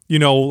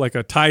 like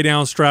a tie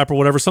down strap or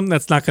whatever, something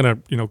that's not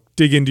going to,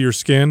 dig into your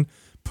skin.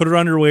 Put it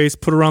around your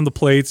waist, put it around the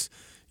plates.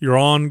 You're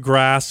on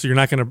grass, so you're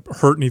not going to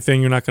hurt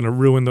anything. You're not going to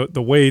ruin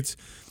the weights.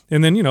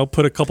 And then,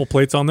 put a couple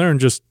plates on there and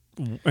just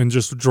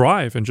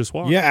drive and just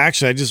walk. Yeah,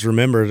 actually, I just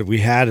remembered we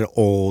had an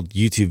old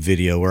YouTube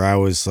video where I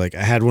was like,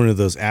 I had one of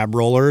those ab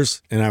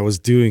rollers and I was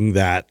doing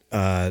that,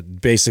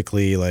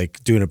 basically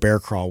like doing a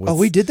bear crawl. With,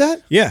 we did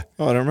that? Yeah.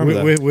 Oh, I don't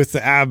remember that. With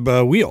the ab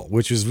wheel,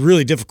 which was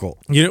really difficult.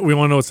 We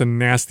want to know what's a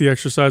nasty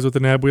exercise with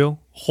an ab wheel?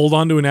 Hold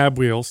on to an ab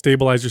wheel,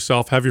 stabilize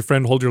yourself, have your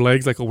friend hold your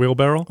legs like a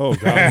wheelbarrow. Oh,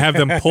 God. And have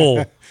them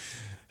pull.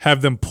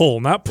 Have them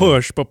pull, not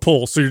push, but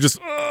pull. So you're just...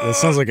 That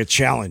sounds like a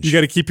challenge. You got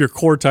to keep your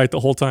core tight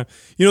the whole time.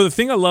 The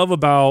thing I love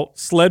about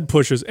sled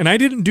pushes, and I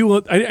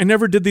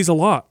never did these a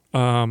lot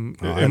in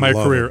my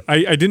career.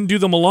 I didn't do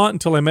them a lot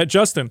until I met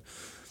Justin.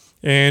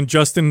 And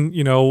Justin,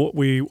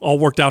 we all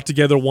worked out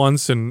together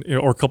once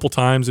or a couple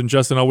times, and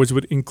Justin always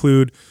would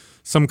include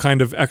some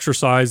kind of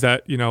exercise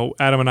that,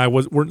 Adam and I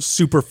weren't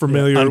super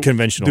familiar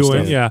unconventional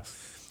doing. stuff. Yeah.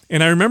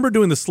 And I remember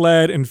doing the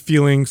sled and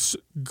feeling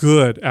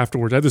good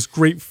afterwards. I had this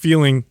great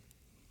feeling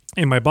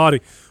in my body.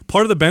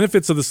 Part of the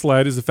benefits of the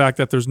sled is the fact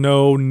that there's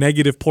no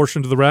negative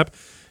portion to the rep.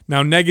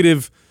 Now,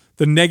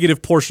 the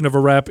negative portion of a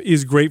rep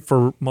is great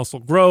for muscle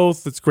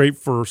growth. It's great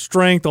for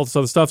strength, all this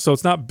other stuff. So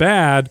it's not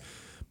bad.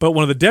 But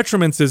one of the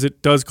detriments is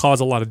it does cause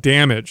a lot of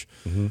damage.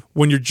 Mm-hmm.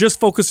 When you're just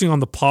focusing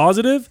on the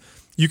positive,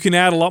 you can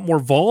add a lot more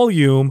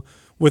volume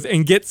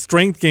and get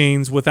strength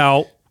gains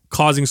without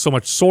causing so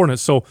much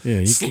soreness. So yeah,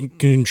 you can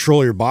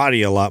control your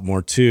body a lot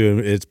more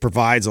too. It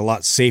provides a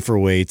lot safer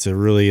way to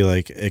really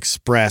like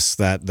express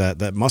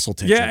that muscle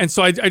tension. Yeah, and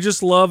so I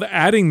just love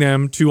adding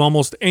them to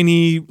almost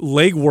any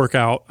leg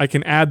workout. I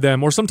can add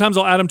them, or sometimes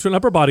I'll add them to an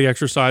upper body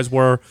exercise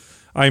where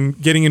I'm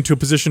getting into a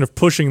position of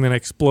pushing, then I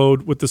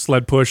explode with the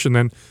sled push and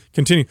then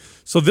continue.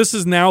 So this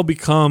has now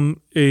become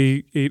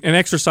an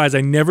exercise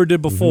I never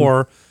did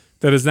before. Mm-hmm.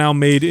 That is now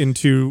made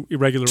into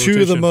irregular rotation.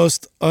 Two of the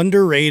most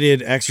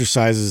underrated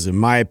exercises, in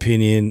my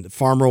opinion,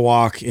 farmer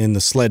walk and the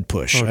sled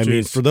push. I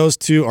mean, for those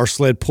two, or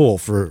sled pull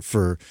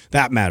for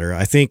that matter.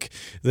 I think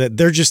that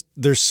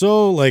they're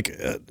so like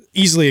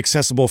easily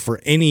accessible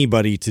for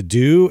anybody to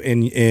do,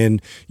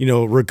 and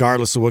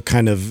regardless of what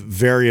kind of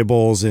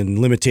variables and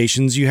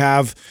limitations you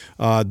have,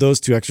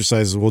 those two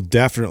exercises will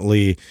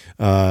definitely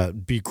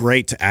be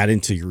great to add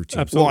into your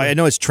routine. Absolutely. Well, I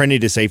know it's trendy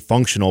to say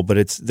functional,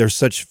 but they're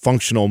such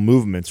functional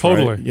movements.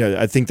 Totally. Right? Yeah,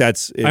 I think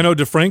that's it. I know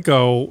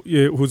DeFranco,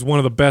 who's one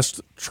of the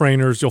best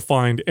trainers you'll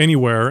find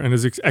anywhere and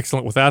is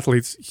excellent with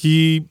athletes.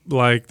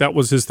 That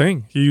was his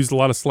thing. He used a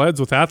lot of sleds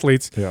with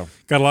athletes. Yeah.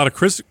 Got a lot of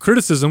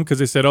criticism because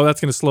they said, that's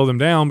going to slow them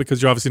down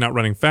because you're obviously not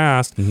running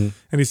fast. Mm-hmm.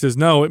 And he says,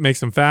 no, it makes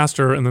them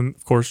faster. And then,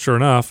 of course, sure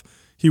enough,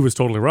 he was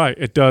totally right.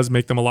 It does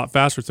make them a lot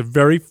faster. It's a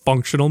very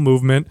functional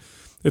movement.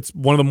 It's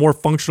one of the more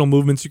functional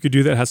movements you could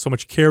do that has so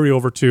much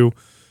carryover to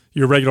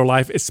your regular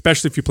life,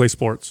 especially if you play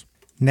sports.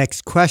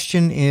 Next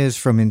question is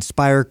from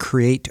Inspire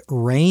Create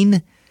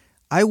Rain.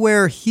 I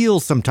wear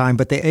heels sometime,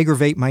 but they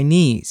aggravate my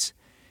knees.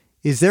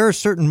 Is there a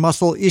certain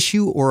muscle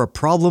issue or a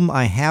problem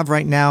I have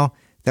right now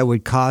that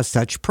would cause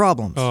such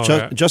problems?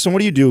 Justin, what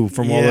do you do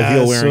from all the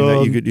heel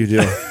wearing that you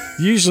do?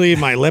 Usually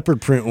my leopard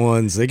print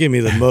ones, they give me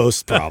the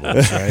most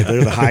problems, right?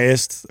 They're the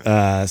highest,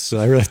 so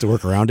I really have to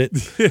work around it.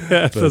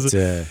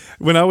 Yeah,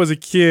 when I was a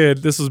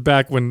kid, this was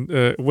back when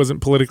it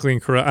wasn't politically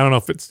incorrect. I don't know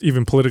if it's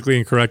even politically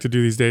incorrect to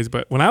do these days,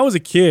 but when I was a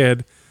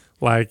kid,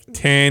 like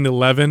 10,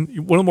 11,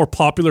 one of the more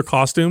popular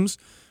costumes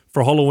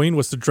for Halloween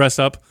was to dress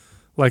up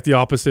like the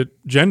opposite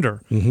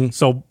gender. Mm-hmm.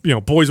 So,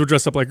 boys would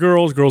dress up like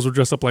girls would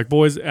dress up like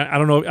boys. I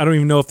don't know. I don't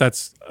even know if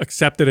that's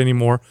accepted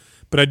anymore,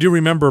 but I do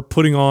remember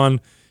putting on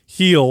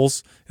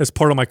heels as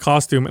part of my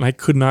costume, and I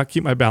could not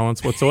keep my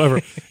balance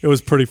whatsoever. It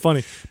was pretty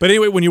funny. But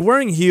anyway, when you're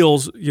wearing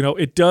heels,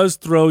 it does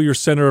throw your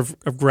center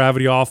of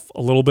gravity off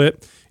a little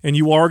bit, and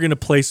you are going to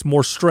place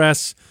more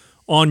stress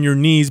on your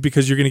knees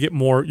because you're going to get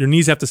more. Your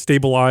knees have to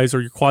stabilize,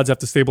 or your quads have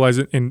to stabilize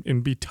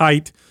and be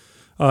tight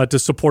to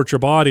support your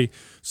body.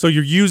 So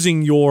you're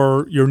using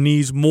your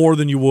knees more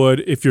than you would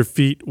if your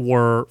feet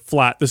were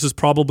flat. This is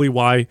probably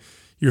why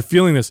you're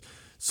feeling this.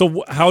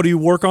 So how do you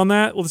work on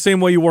that? Well, the same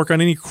way you work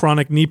on any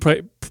chronic knee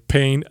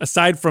pain,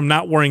 aside from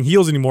not wearing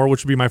heels anymore,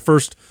 which would be my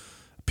first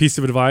piece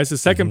of advice. The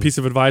second piece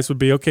of advice would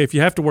be, okay, if you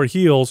have to wear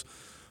heels,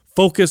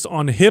 focus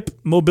on hip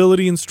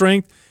mobility and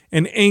strength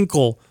and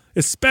ankle,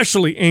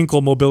 especially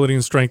ankle mobility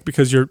and strength,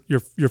 because your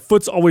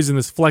foot's always in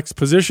this flex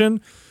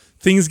position.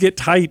 Things get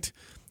tight,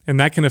 and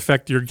that can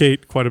affect your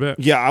gait quite a bit.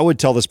 Yeah, I would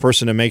tell this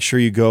person to make sure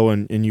you go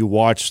and you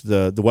watch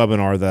the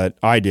webinar that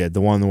I did,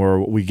 the one where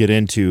we get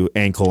into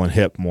ankle and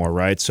hip more,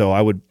 right? So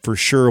I would for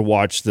sure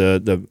watch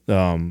the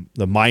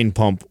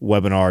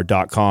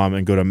mindpumpwebinar.com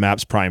and go to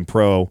MAPS Prime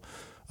Pro.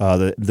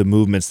 The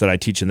movements that I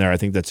teach in there, I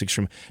think that's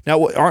extreme.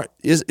 Now,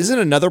 isn't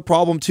another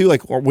problem too?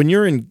 Like when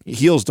you're in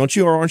heels, aren't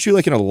you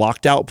like in a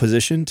locked out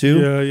position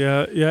too?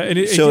 Yeah.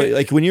 And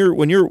like when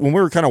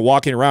we're kind of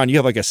walking around, you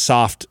have like a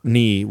soft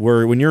knee.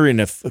 Where when you're in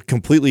a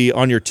completely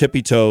on your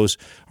tippy toes,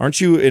 aren't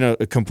you in a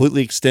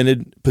completely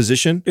extended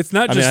position? It's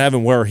not. I mean, I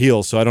haven't wear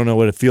heels, so I don't know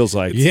what it feels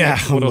like. Yeah,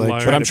 but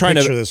I'm trying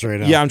to picture this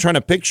right now. Yeah, I'm trying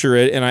to picture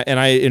it, and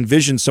I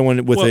envision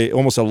someone with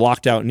almost a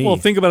locked out knee. Well,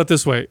 think about it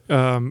this way: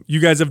 you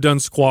guys have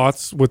done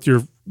squats with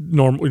your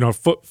normal,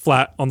 foot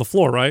flat on the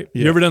floor, right?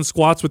 Yeah. You ever done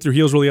squats with your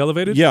heels really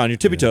elevated? Yeah, on your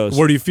tippy toes.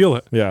 Where do you feel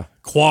it? Yeah,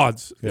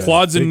 quads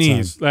and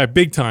knees,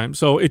 big time.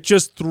 So it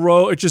just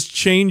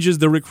changes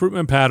the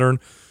recruitment pattern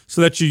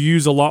so that you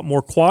use a lot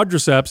more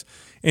quadriceps.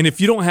 And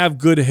if you don't have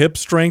good hip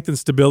strength and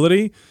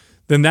stability,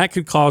 then that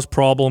could cause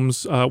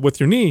problems with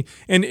your knee.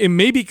 And it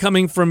may be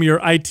coming from your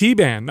IT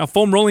band. Now,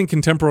 foam rolling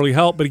can temporarily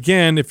help, but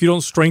again, if you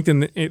don't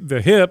strengthen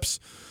the hips,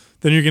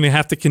 then you're going to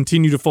have to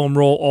continue to foam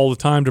roll all the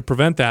time to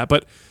prevent that.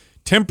 But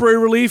temporary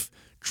relief,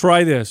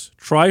 try this.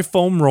 Try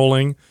foam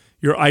rolling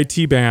your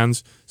IT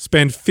bands.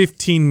 Spend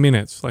 15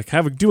 minutes.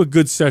 Do a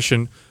good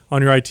session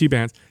on your IT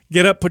bands.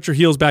 Get up, put your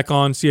heels back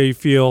on, see how you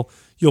feel.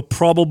 You'll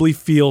probably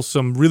feel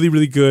some really,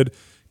 really good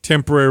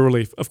temporary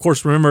relief. Of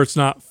course, remember, it's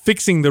not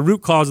fixing the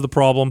root cause of the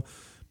problem,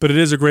 but it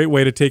is a great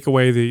way to take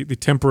away the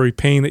temporary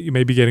pain that you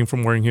may be getting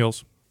from wearing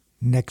heels.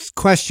 Next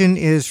question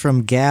is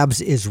from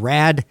Gabs is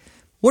Rad.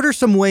 What are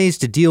some ways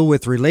to deal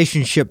with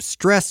relationship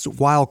stress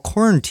while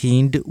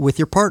quarantined with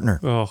your partner?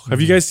 Oh, have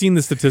you guys seen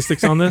the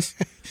statistics on this?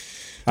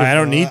 I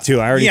don't need to.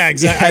 I already. Yeah,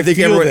 exactly. I think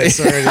this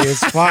already.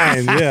 It's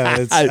fine.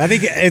 Yeah, I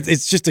think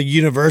it's just a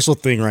universal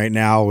thing right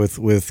now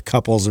with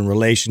couples and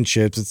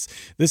relationships.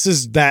 This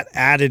is that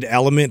added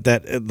element,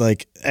 that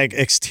like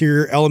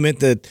exterior element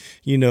that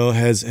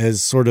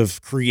has sort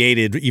of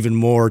created even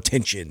more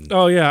tension.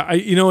 Oh yeah,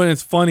 and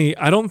it's funny.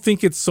 I don't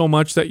think it's so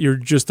much that you're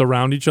just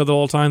around each other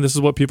all the time. This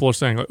is what people are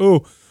saying, like,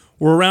 oh,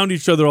 we're around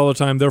each other all the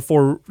time,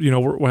 therefore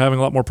we're having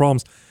a lot more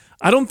problems.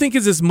 I don't think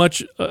it's as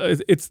much.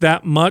 It's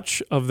that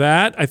much of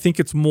that. I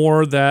think it's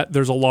more that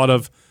there's a lot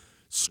of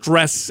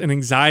stress and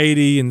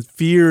anxiety and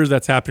fears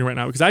that's happening right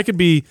now. Because I could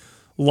be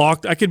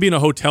locked. I could be in a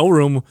hotel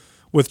room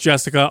with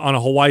Jessica on a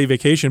Hawaii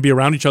vacation, be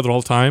around each other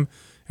all the time,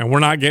 and we're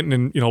not getting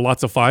in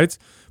lots of fights.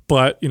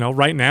 But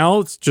right now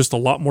it's just a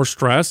lot more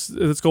stress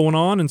that's going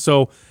on, and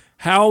so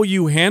how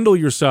you handle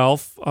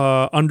yourself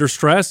under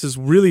stress is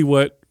really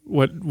what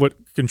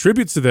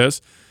contributes to this.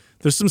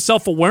 There's some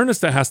self-awareness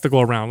that has to go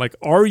around. Like,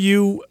 are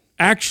you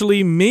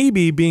actually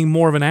maybe being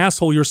more of an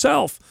asshole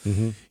yourself?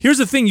 Mm-hmm. Here's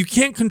the thing. You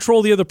can't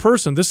control the other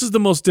person. This is the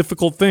most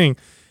difficult thing.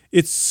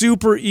 It's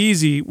super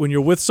easy when you're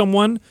with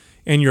someone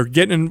and you're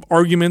getting in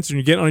arguments and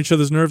you're getting on each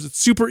other's nerves. It's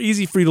super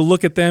easy for you to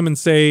look at them and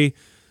say,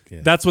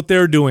 that's what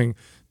they're doing.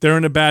 They're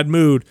in a bad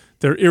mood.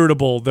 They're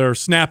irritable. They're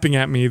snapping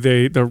at me.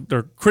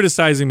 They're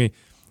criticizing me.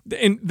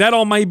 And that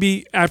all might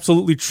be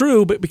absolutely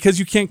true, but because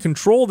you can't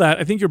control that,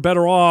 I think you're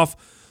better off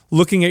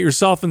looking at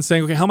yourself and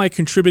saying, okay, how am I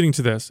contributing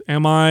to this?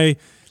 Am I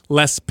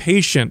less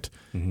patient?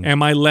 Mm-hmm.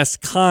 Am I less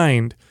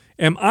kind?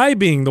 Am I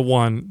being the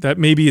one that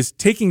maybe is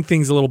taking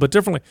things a little bit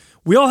differently?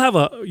 We all have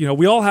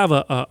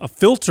a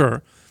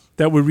filter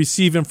that we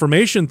receive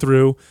information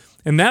through,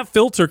 and that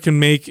filter can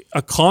make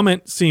a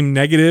comment seem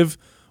negative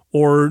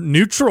or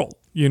neutral.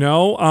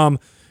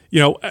 Let's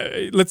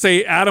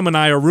say Adam and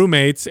I are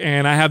roommates,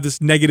 and I have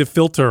this negative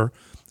filter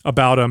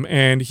about him,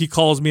 and he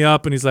calls me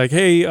up and he's like,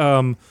 "Hey,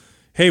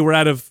 we're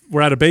out of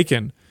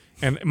bacon,"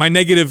 and my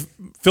negative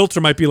filter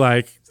might be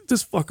like,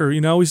 this fucker,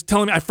 he's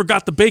telling me I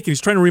forgot the bacon. He's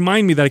trying to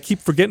remind me that I keep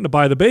forgetting to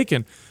buy the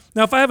bacon.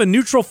 Now, if I have a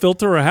neutral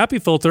filter or a happy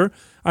filter,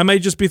 I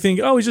might just be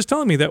thinking, oh, he's just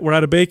telling me that we're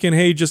out of bacon.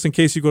 Hey, just in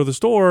case you go to the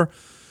store.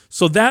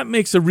 So that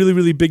makes a really,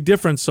 really big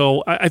difference.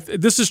 So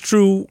this is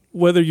true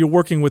whether you're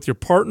working with your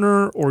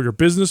partner or your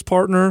business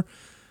partner.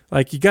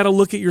 Like, you got to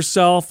look at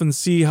yourself and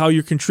see how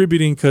you're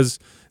contributing, because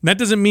that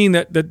doesn't mean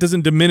that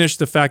doesn't diminish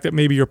the fact that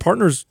maybe your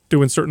partner's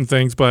doing certain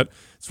things, but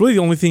it's really the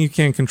only thing you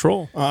can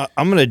control.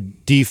 I'm going to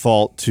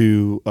default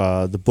to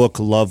the book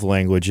Love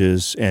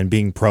Languages and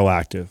being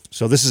proactive.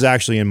 So this is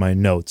actually in my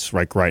notes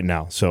right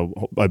now.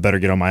 So I better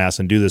get on my ass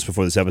and do this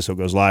before this episode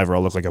goes live, or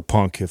I'll look like a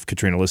punk if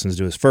Katrina listens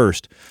to this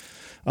first.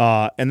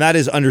 And that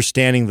is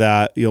understanding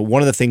that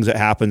one of the things that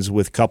happens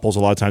with couples a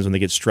lot of times when they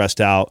get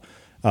stressed out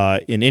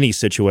in any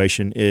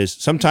situation is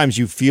sometimes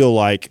you feel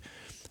like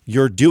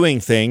you're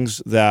doing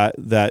things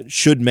that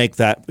should make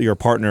your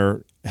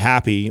partner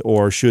happy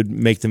or should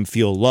make them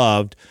feel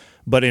loved,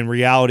 but in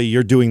reality,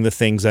 you're doing the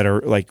things that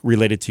are like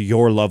related to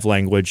your love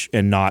language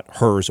and not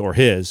hers or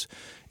his.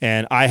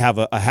 And I have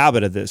a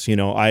habit of this.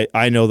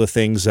 I know the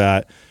things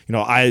that,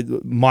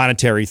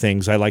 monetary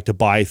things. I like to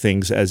buy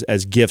things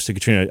as gifts to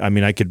Katrina. I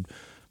mean, I could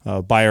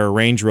buy her a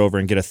Range Rover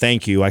and get a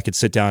thank you. I could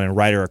sit down and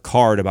write her a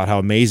card about how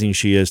amazing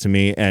she is to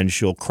me, and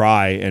she'll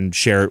cry and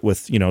share it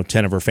with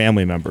 10 of her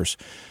family members.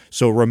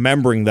 So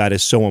remembering that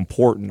is so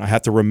important. I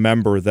have to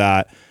remember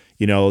that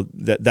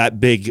that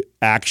big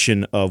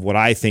action of what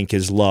I think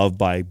is love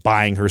by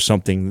buying her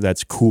something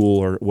that's cool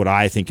or what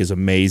I think is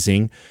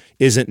amazing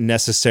isn't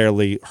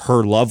necessarily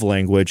her love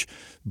language,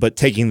 but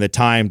taking the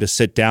time to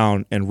sit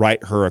down and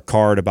write her a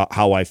card about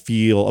how I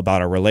feel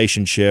about our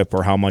relationship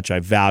or how much I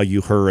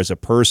value her as a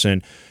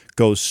person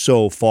goes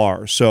so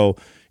far. So,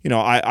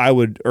 I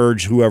would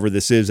urge whoever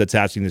this is that's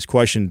asking this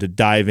question to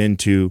dive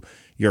into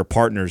your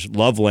partner's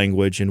love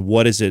language and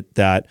what is it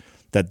that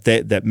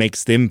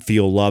makes them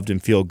feel loved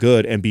and feel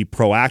good, and be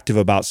proactive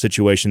about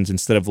situations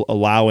instead of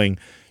allowing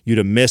you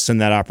to miss in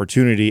that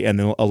opportunity and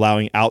then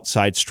allowing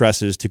outside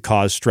stresses to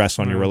cause stress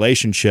on your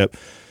relationship.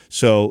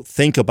 So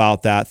think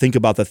about that. Think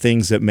about the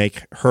things that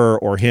make her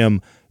or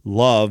him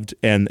loved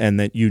and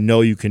that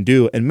you can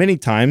do. And many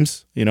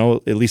times,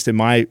 at least in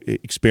my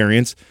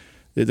experience,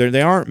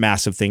 they aren't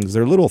massive things.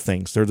 They're little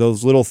things. They're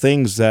those little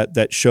things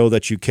that show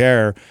that you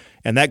care.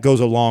 And that goes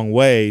a long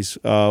ways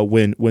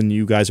when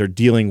you guys are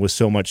dealing with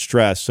so much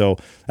stress. So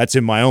that's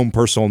in my own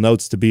personal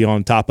notes to be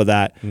on top of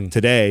that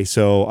today.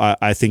 So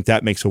I think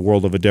that makes a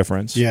world of a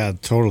difference. Yeah,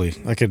 totally.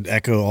 I could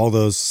echo all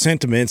those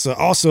sentiments.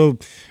 Also,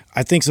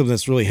 I think something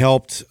that's really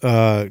helped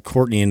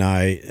Courtney and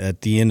I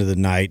at the end of the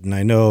night, and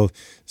I know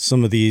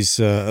some of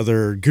these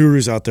other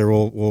gurus out there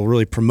will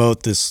really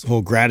promote this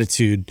whole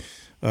gratitude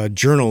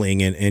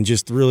journaling and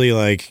just really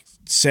like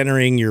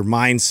centering your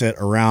mindset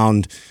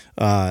around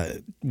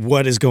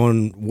what is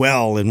going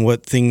well and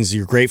what things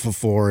you're grateful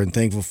for and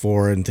thankful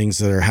for and things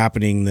that are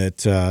happening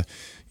that,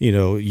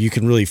 you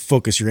can really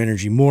focus your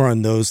energy more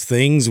on those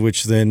things,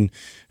 which then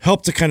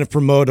help to kind of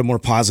promote a more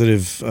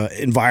positive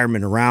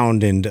environment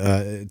around and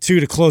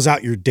to close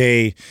out your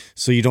day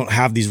so you don't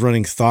have these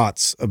running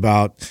thoughts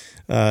about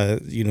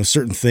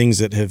certain things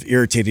that have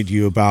irritated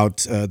you about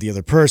the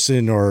other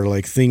person or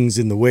like things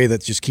in the way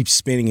that just keeps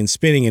spinning and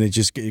spinning, and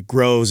it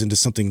grows into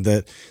something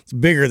that's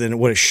bigger than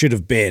what it should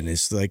have been.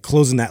 It's like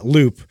closing that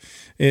loop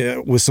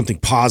with something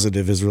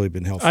positive has really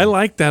been helpful. I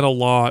like that a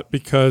lot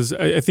because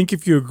I think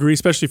if you agree,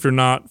 especially if you're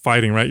not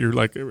fighting, right? You're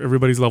like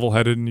everybody's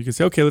level-headed, and you can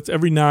say, okay,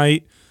 every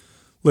night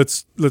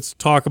let's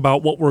talk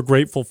about what we're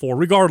grateful for,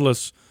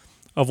 regardless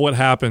of what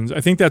happens.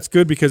 I think that's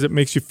good because it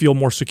makes you feel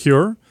more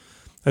secure.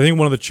 I think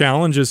one of the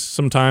challenges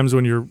sometimes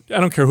when I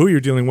don't care who you're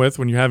dealing with,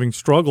 when you're having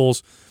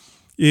struggles,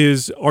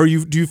 is do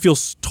you feel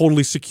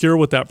totally secure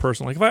with that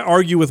person? Like if I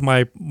argue with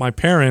my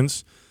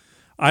parents,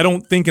 I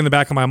don't think in the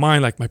back of my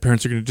mind like my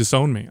parents are going to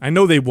disown me. I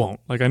know they won't.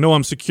 Like I know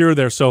I'm secure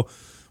there, so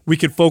we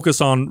could focus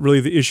on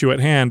really the issue at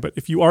hand. But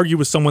if you argue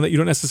with someone that you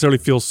don't necessarily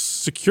feel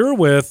secure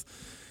with,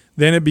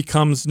 then it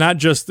becomes not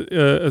just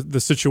the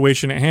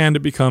situation at hand.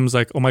 It becomes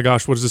like, oh my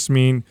gosh, what does this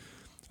mean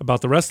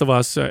about the rest of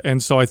us?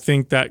 And so I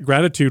think that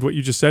gratitude, what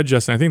you just said,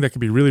 Justin, I think that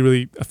could be really,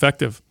 really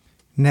effective.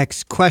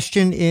 Next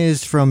question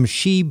is from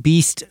She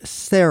Beast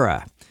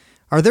Sarah.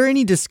 Are there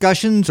any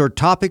discussions or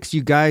topics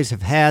you guys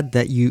have had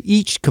that you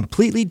each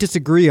completely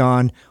disagree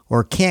on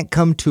or can't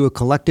come to a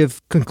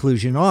collective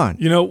conclusion on?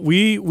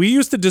 We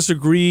used to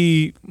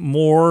disagree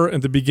more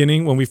at the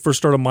beginning when we first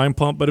started Mind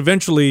Pump, but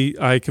eventually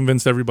I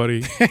convinced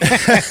everybody.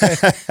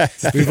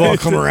 We've all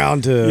come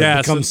around to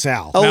become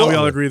Sal. Now we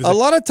all agree. A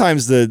lot of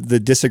times the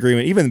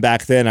disagreement, even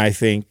back then, I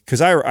think,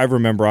 because I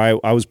remember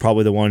I was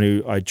probably the one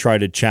who I tried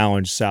to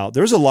challenge Sal.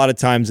 There was a lot of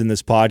times in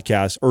this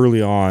podcast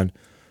early on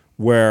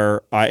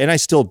where I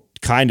still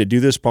kind of do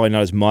this, probably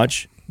not as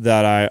much,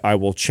 that I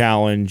will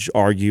challenge,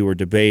 argue, or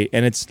debate.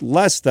 And it's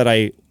less that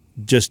I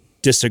just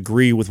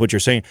disagree with what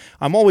you're saying.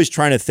 I'm always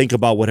trying to think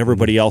about what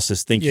everybody else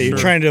is thinking. Yeah, you're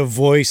trying to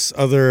voice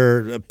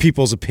other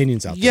people's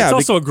opinions out there. Yeah, it's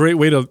also a great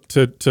way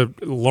to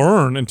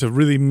learn and to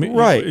really...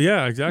 Right.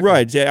 Yeah, exactly.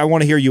 Right. I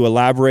want to hear you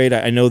elaborate.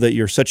 I know that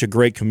you're such a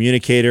great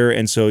communicator,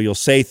 and so you'll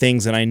say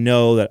things, and I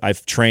know that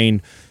I've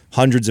trained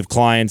hundreds of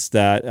clients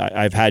that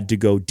I've had to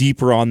go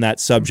deeper on that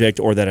subject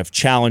or that have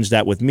challenged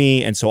that with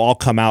me. And so I'll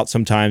come out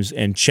sometimes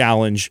and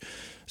challenge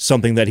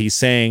something that he's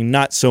saying,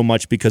 not so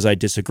much because I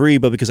disagree,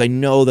 but because I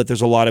know that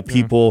there's a lot of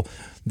people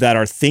that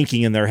are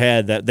thinking in their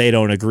head that they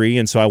don't agree.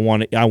 And so I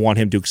want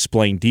him to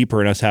explain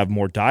deeper and us have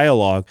more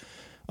dialogue.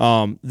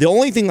 The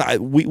only thing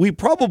we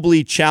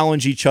probably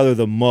challenge each other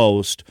the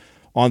most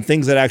on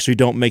things that actually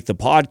don't make the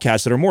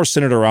podcast that are more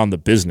centered around the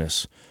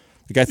business.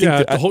 Like I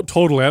think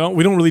totally.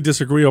 We don't really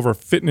disagree over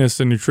fitness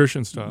and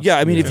nutrition stuff. Yeah,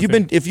 I mean,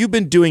 if you've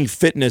been doing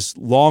fitness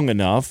long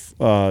enough,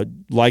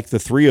 like the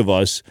three of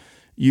us,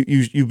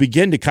 you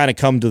begin to kind of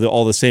come to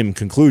all the same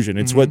conclusion.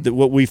 It's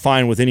what we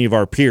find with any of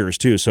our peers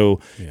too. So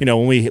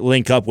when we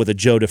link up with a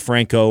Joe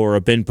DeFranco or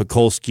a Ben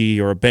Pekulski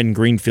or a Ben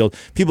Greenfield,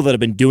 people that have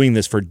been doing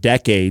this for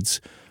decades,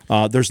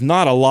 there's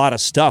not a lot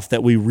of stuff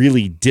that we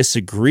really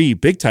disagree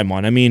big time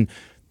on. I mean,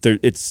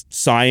 it's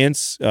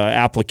science,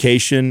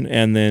 application,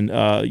 and then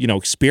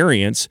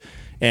experience.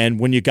 And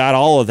when you got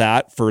all of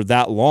that for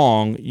that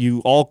long, you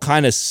all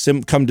kind of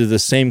come to the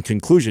same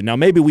conclusion. Now,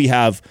 maybe we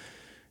have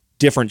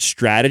different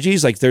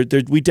strategies. Like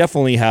we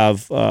definitely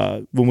have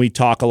when we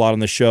talk a lot on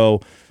the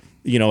show.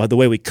 The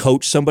way we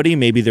coach somebody,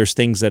 maybe there's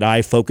things that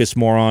I focus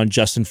more on,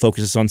 Justin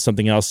focuses on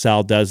something else,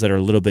 Sal does that are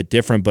a little bit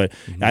different, but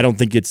I don't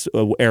think it's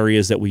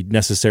areas that we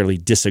necessarily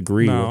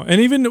disagree with.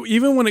 And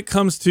even when it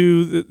comes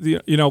to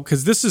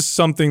because this is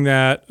something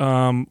that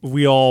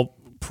we all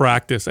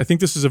practice. I think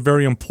this is a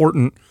very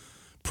important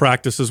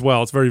practice as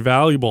well. It's very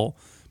valuable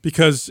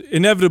because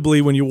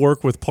inevitably when you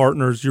work with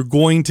partners, you're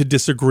going to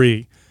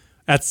disagree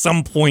at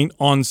some point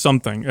on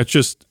something. It's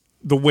just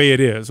the way it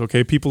is,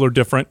 okay? People are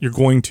different. You're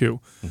going to.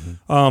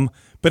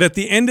 But at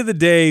the end of the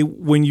day,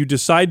 when you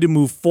decide to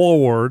move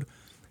forward,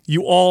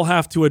 you all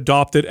have to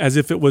adopt it as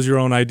if it was your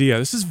own idea.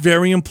 This is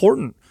very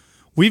important.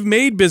 We've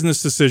made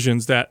business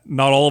decisions that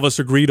not all of us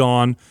agreed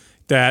on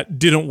that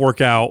didn't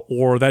work out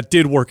or that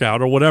did work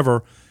out or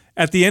whatever.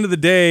 At the end of the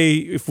day,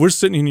 if we're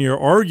sitting here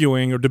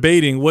arguing or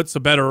debating what's a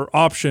better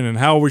option and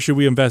how should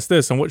we invest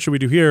this and what should we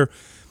do here,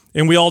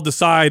 and we all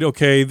decide,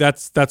 okay,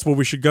 that's where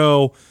we should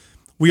go,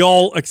 we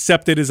all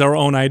accept it as our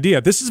own idea.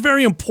 This is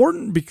very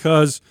important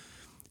because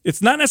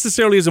it's not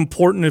necessarily as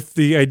important if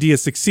the idea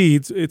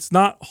succeeds. It's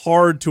not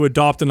hard to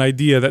adopt an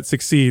idea that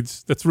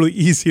succeeds. That's really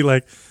easy.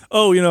 Like,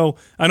 I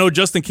know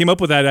Justin came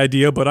up with that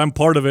idea, but I'm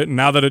part of it. And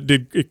now that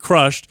it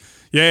crushed,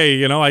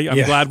 yay,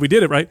 I'm glad we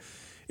did it, right?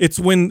 It's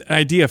when an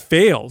idea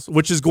fails,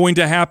 which is going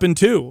to happen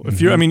too.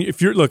 If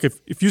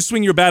you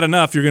swing your bat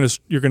enough, you're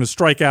gonna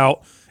strike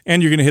out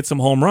and you're gonna hit some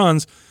home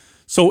runs.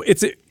 So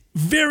it's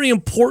very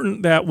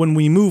important that when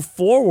we move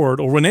forward,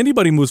 or when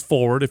anybody moves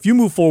forward, if you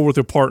move forward with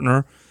your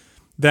partner,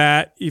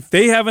 that if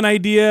they have an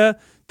idea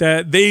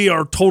that they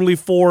are totally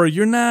for,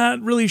 you're not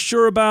really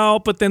sure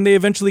about, but then they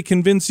eventually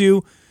convince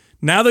you,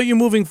 now that you're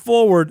moving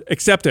forward,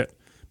 accept it.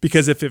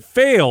 Because if it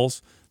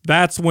fails,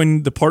 that's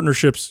when the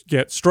partnerships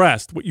get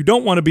stressed. What you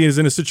don't want to be is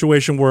in a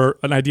situation where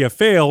an idea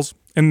fails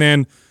and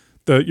then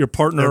your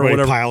partner Everybody or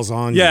whatever piles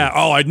on. Yeah,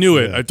 I knew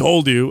it. I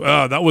told you.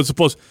 That was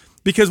supposed.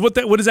 Because what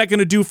is that going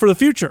to do for the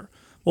future?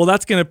 Well,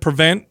 that's going to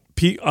prevent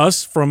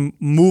us from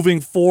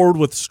moving forward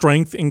with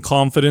strength and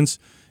confidence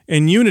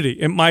and unity.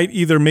 It might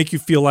either make you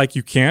feel like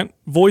you can't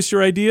voice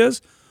your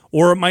ideas,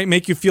 or it might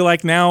make you feel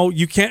like now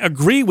you can't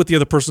agree with the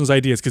other person's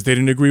ideas because they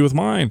didn't agree with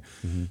mine.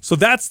 So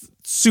that's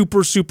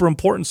super, super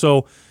important.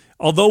 So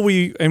although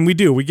we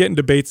get in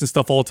debates and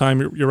stuff all the time,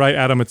 you're right,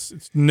 Adam,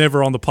 it's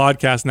never on the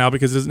podcast now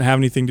because it doesn't have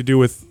anything to do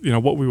with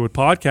what we would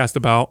podcast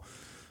about.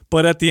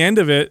 But at the end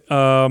of it,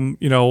 I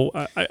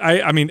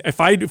mean,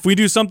 if we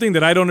do something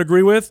that I don't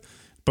agree with,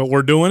 but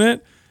we're doing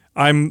it,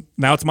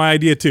 now it's my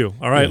idea too.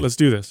 All right, let's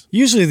do this.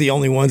 Usually the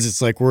only ones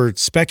it's like we're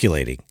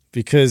speculating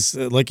because,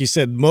 like you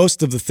said,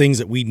 most of the things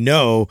that we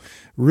know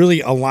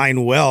really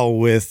align well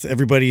with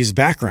everybody's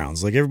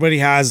backgrounds. Like everybody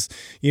has,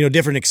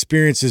 different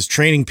experiences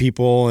training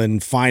people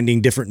and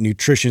finding different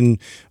nutrition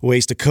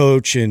ways to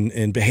coach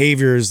and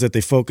behaviors that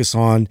they focus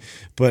on.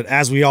 But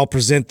as we all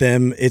present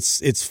them,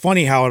 it's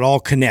funny how it all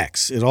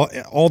connects.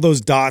 All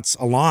those dots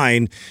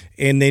align,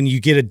 and then you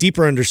get a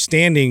deeper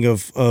understanding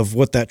of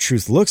what that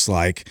truth looks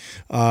like.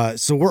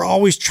 So we're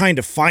always trying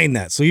to find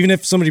that. So even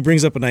if somebody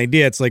brings up an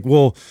idea, it's like,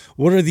 well,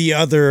 what are the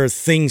other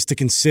things to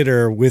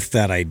consider with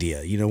that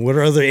idea? What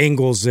are other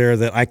angles there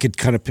that I could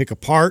kind of pick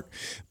apart?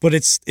 But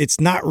it's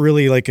not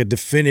really like a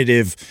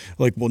definitive,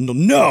 like, well,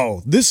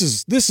 no, this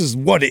is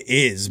what it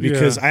is,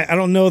 because I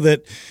don't know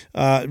that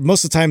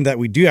most of the time that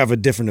we do have a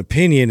different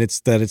opinion, it's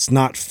that it's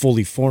not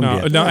fully formed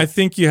yet. No, I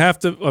think you have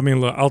to. I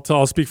mean, look,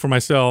 I'll speak for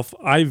myself.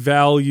 I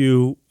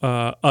value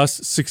us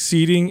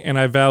succeeding, and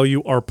I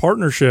value our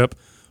partnership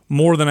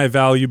more than I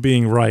value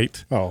being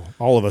right. Oh,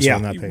 all of us are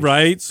on that page,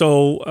 right?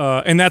 So,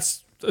 and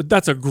that's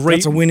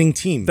a winning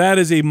team. That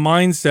is a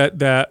mindset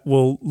that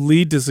will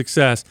lead to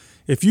success.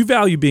 If you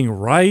value being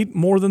right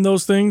more than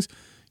those things,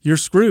 you're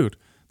screwed.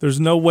 There's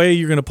no way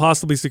you're going to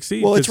possibly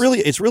succeed. Well, it's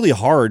really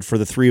hard for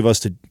the three of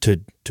us to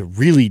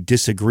really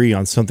disagree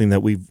on something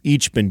that we've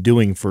each been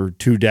doing for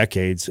 2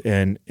 decades,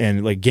 and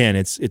again,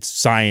 it's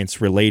science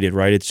related,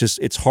 right?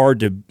 It's hard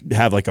to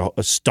have like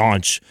a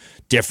staunch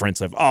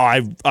difference of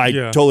I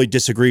totally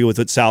disagree with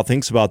what Sal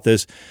thinks about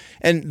this.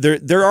 And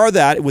there are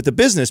that with the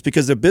business,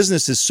 because the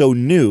business is so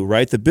new,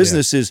 right? The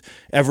business is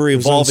ever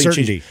evolving,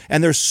 changing,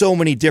 and there's so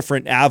many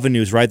different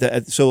avenues, right?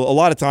 So a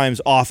lot of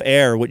times off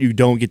air, what you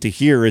don't get to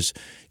hear is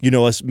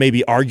us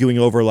maybe arguing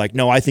over like,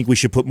 no, I think we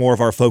should put more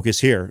of our focus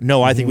here.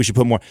 No, I think we should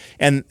put more.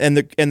 And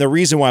the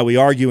reason why we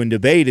argue and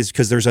debate is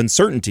because there's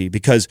uncertainty,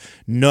 because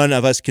none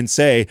of us can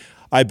say,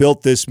 I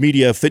built this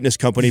media fitness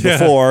company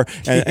before,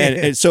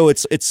 and so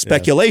it's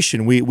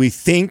speculation. We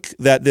think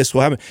that this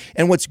will happen,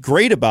 and what's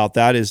great about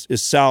that is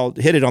Sal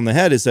hit it on the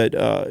head. Is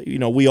that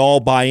we all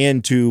buy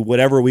into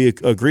whatever we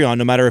agree on,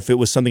 no matter if it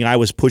was something I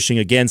was pushing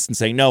against and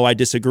saying no, I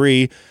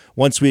disagree.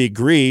 Once we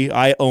agree,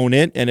 I own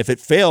it, and if it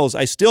fails,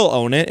 I still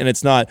own it. And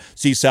it's not,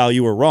 see, Sal,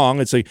 you were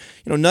wrong. It's like,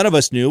 none of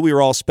us knew. We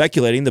were all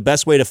speculating. The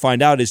best way to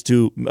find out is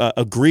to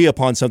agree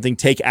upon something,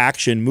 take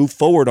action, move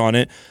forward on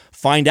it,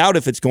 find out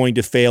if it's going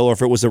to fail or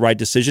if it was the right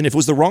decision. If it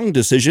was the wrong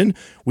decision,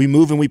 we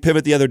move and we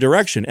pivot the other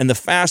direction. And the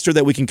faster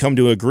that we can come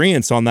to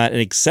agreement on that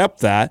and accept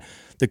that,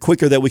 the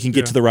quicker that we can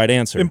get to the right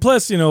answer. And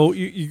plus,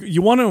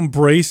 you want to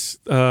embrace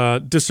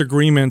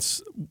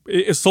disagreements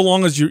so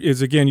long as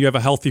you have a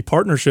healthy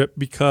partnership.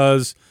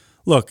 Because,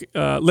 look,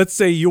 let's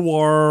say you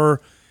are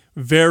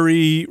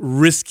very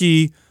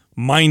risky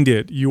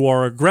minded. You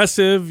are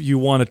aggressive. You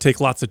want to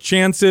take lots of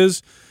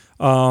chances,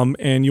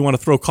 and you want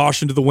to throw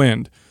caution to the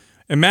wind.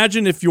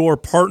 Imagine if your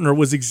partner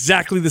was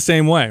exactly the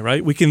same way,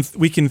 right? We can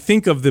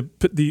think of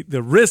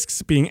the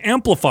risks being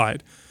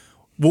amplified.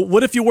 Well,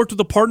 what if you worked with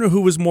a partner who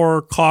was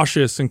more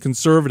cautious and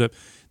conservative?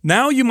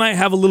 Now you might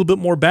have a little bit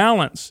more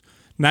balance.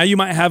 Now you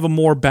might have a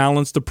more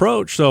balanced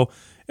approach. So,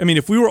 I mean,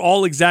 if we were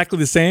all exactly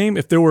the same,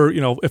 if there were,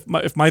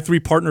 if my three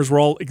partners were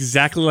all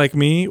exactly like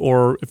me,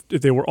 or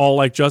if they were all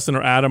like Justin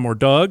or Adam or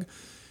Doug,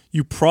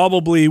 you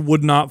probably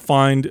would not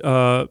find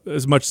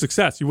as much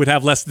success. You would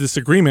have less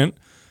disagreement.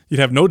 You'd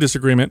have no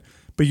disagreement,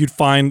 but you'd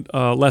find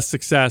less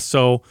success.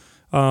 So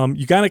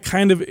you got to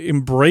kind of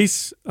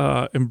embrace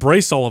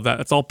all of that.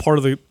 It's all part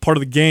of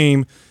the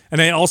game. And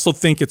I also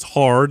think it's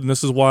hard, and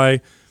this is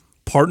why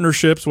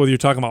partnerships, whether you're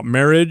talking about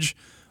marriage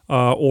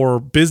or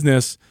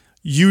business,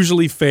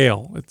 usually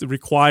fail. It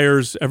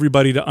requires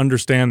everybody to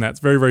understand that. It's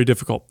very, very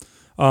difficult.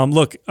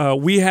 Look,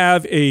 we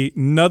have we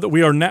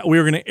are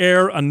going to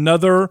air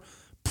another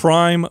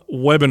Prime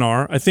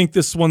webinar. I think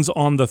this one's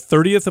on the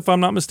 30th, if I'm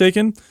not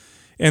mistaken.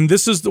 And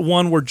this is the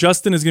one where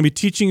Justin is going to be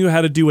teaching you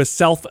how to do a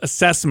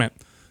self-assessment.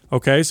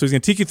 Okay, so he's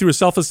going to take you through a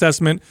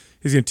self-assessment.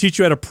 He's going to teach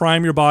you how to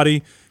prime your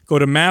body. Go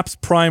to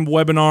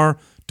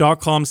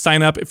mapsprimewebinar.com,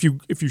 sign up. If you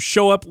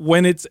show up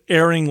when it's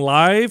airing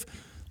live,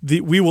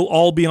 we will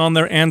all be on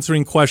there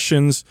answering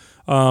questions.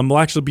 We'll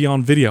actually be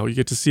on video. You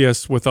get to see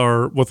us with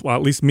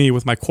at least me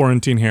with my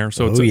quarantine hair.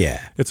 So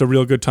it's a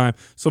real good time.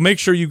 So make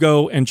sure you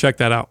go and check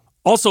that out.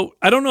 Also,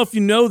 I don't know if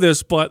you know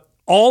this, but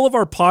all of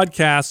our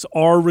podcasts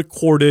are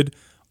recorded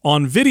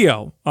on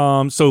video.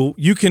 So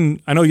you can,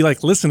 I know you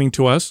like listening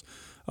to us,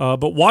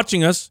 but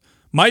watching us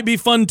might be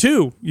fun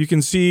too. You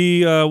can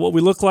see what we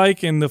look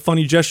like and the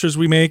funny gestures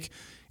we make.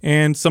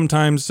 And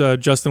sometimes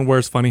Justin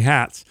wears funny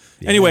hats.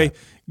 Yeah. Anyway,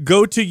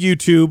 go to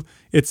YouTube.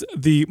 It's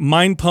the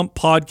Mind Pump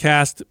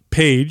Podcast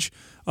page.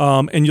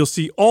 And you'll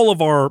see all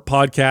of our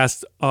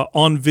podcasts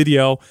on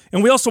video.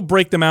 And we also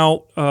break them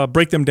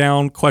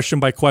down question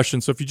by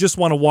question. So if you just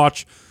want to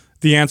watch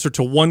the answer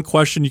to one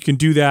question, you can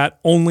do that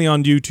only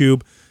on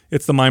YouTube.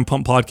 It's the Mind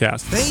Pump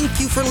Podcast. Thank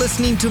you for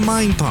listening to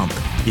Mind Pump.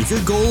 If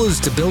your goal is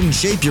to build and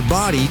shape your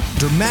body,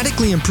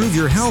 dramatically improve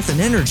your health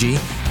and energy,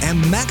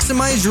 and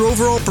maximize your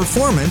overall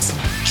performance,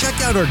 check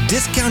out our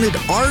discounted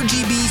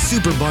RGB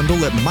Super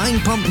Bundle at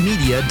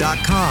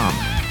mindpumpmedia.com.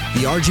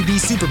 The RGB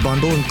Super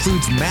Bundle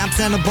includes MAPS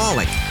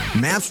Anabolic,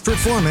 MAPS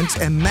Performance,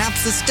 and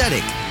MAPS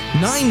Aesthetic.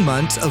 9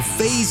 months of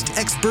phased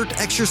expert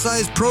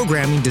exercise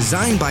programming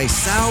designed by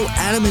Sal,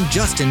 Adam, and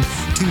Justin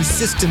to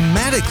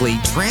systematically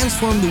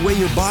transform the way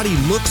your body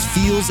looks,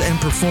 feels,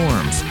 and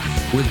performs.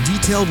 With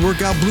detailed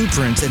workout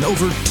blueprints and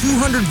over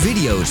 200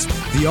 videos,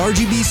 the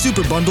RGB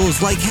Super Bundle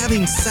is like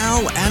having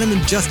Sal, Adam,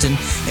 and Justin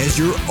as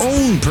your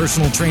own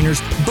personal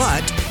trainers,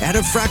 but at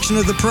a fraction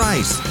of the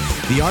price.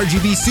 The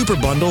RGB Super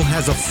Bundle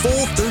has a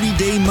full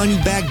 30-day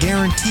money-back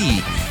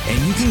guarantee,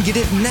 and you can get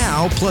it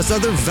now plus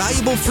other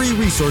valuable free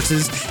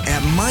resources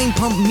at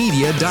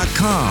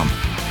mindpumpmedia.com.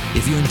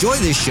 If you enjoy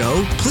this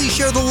show, please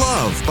share the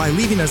love by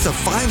leaving us a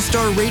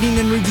 5-star rating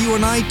and review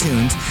on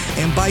iTunes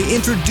and by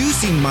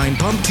introducing Mind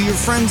Pump to your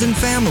friends and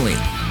family.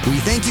 We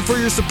thank you for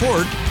your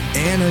support,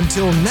 and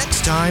until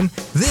next time,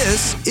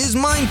 this is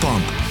Mind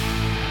Pump.